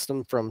Hyperlight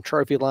system from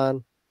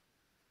Trophyline.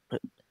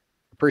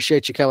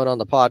 Appreciate you coming on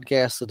the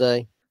podcast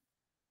today.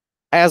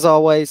 As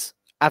always,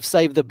 I've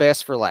saved the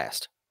best for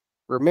last.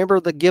 Remember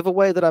the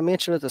giveaway that I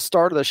mentioned at the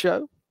start of the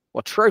show?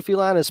 Well,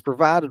 Trophyline has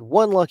provided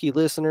one lucky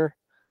listener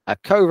a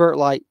Covert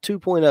Light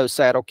 2.0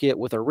 saddle kit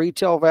with a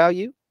retail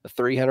value of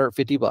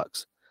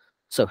 $350.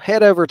 So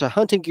head over to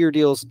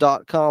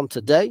huntinggeardeals.com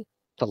today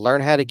to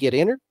learn how to get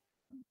entered.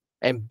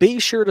 And be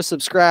sure to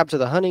subscribe to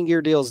the Hunting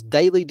Gear Deals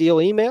Daily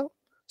Deal email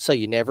so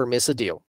you never miss a deal.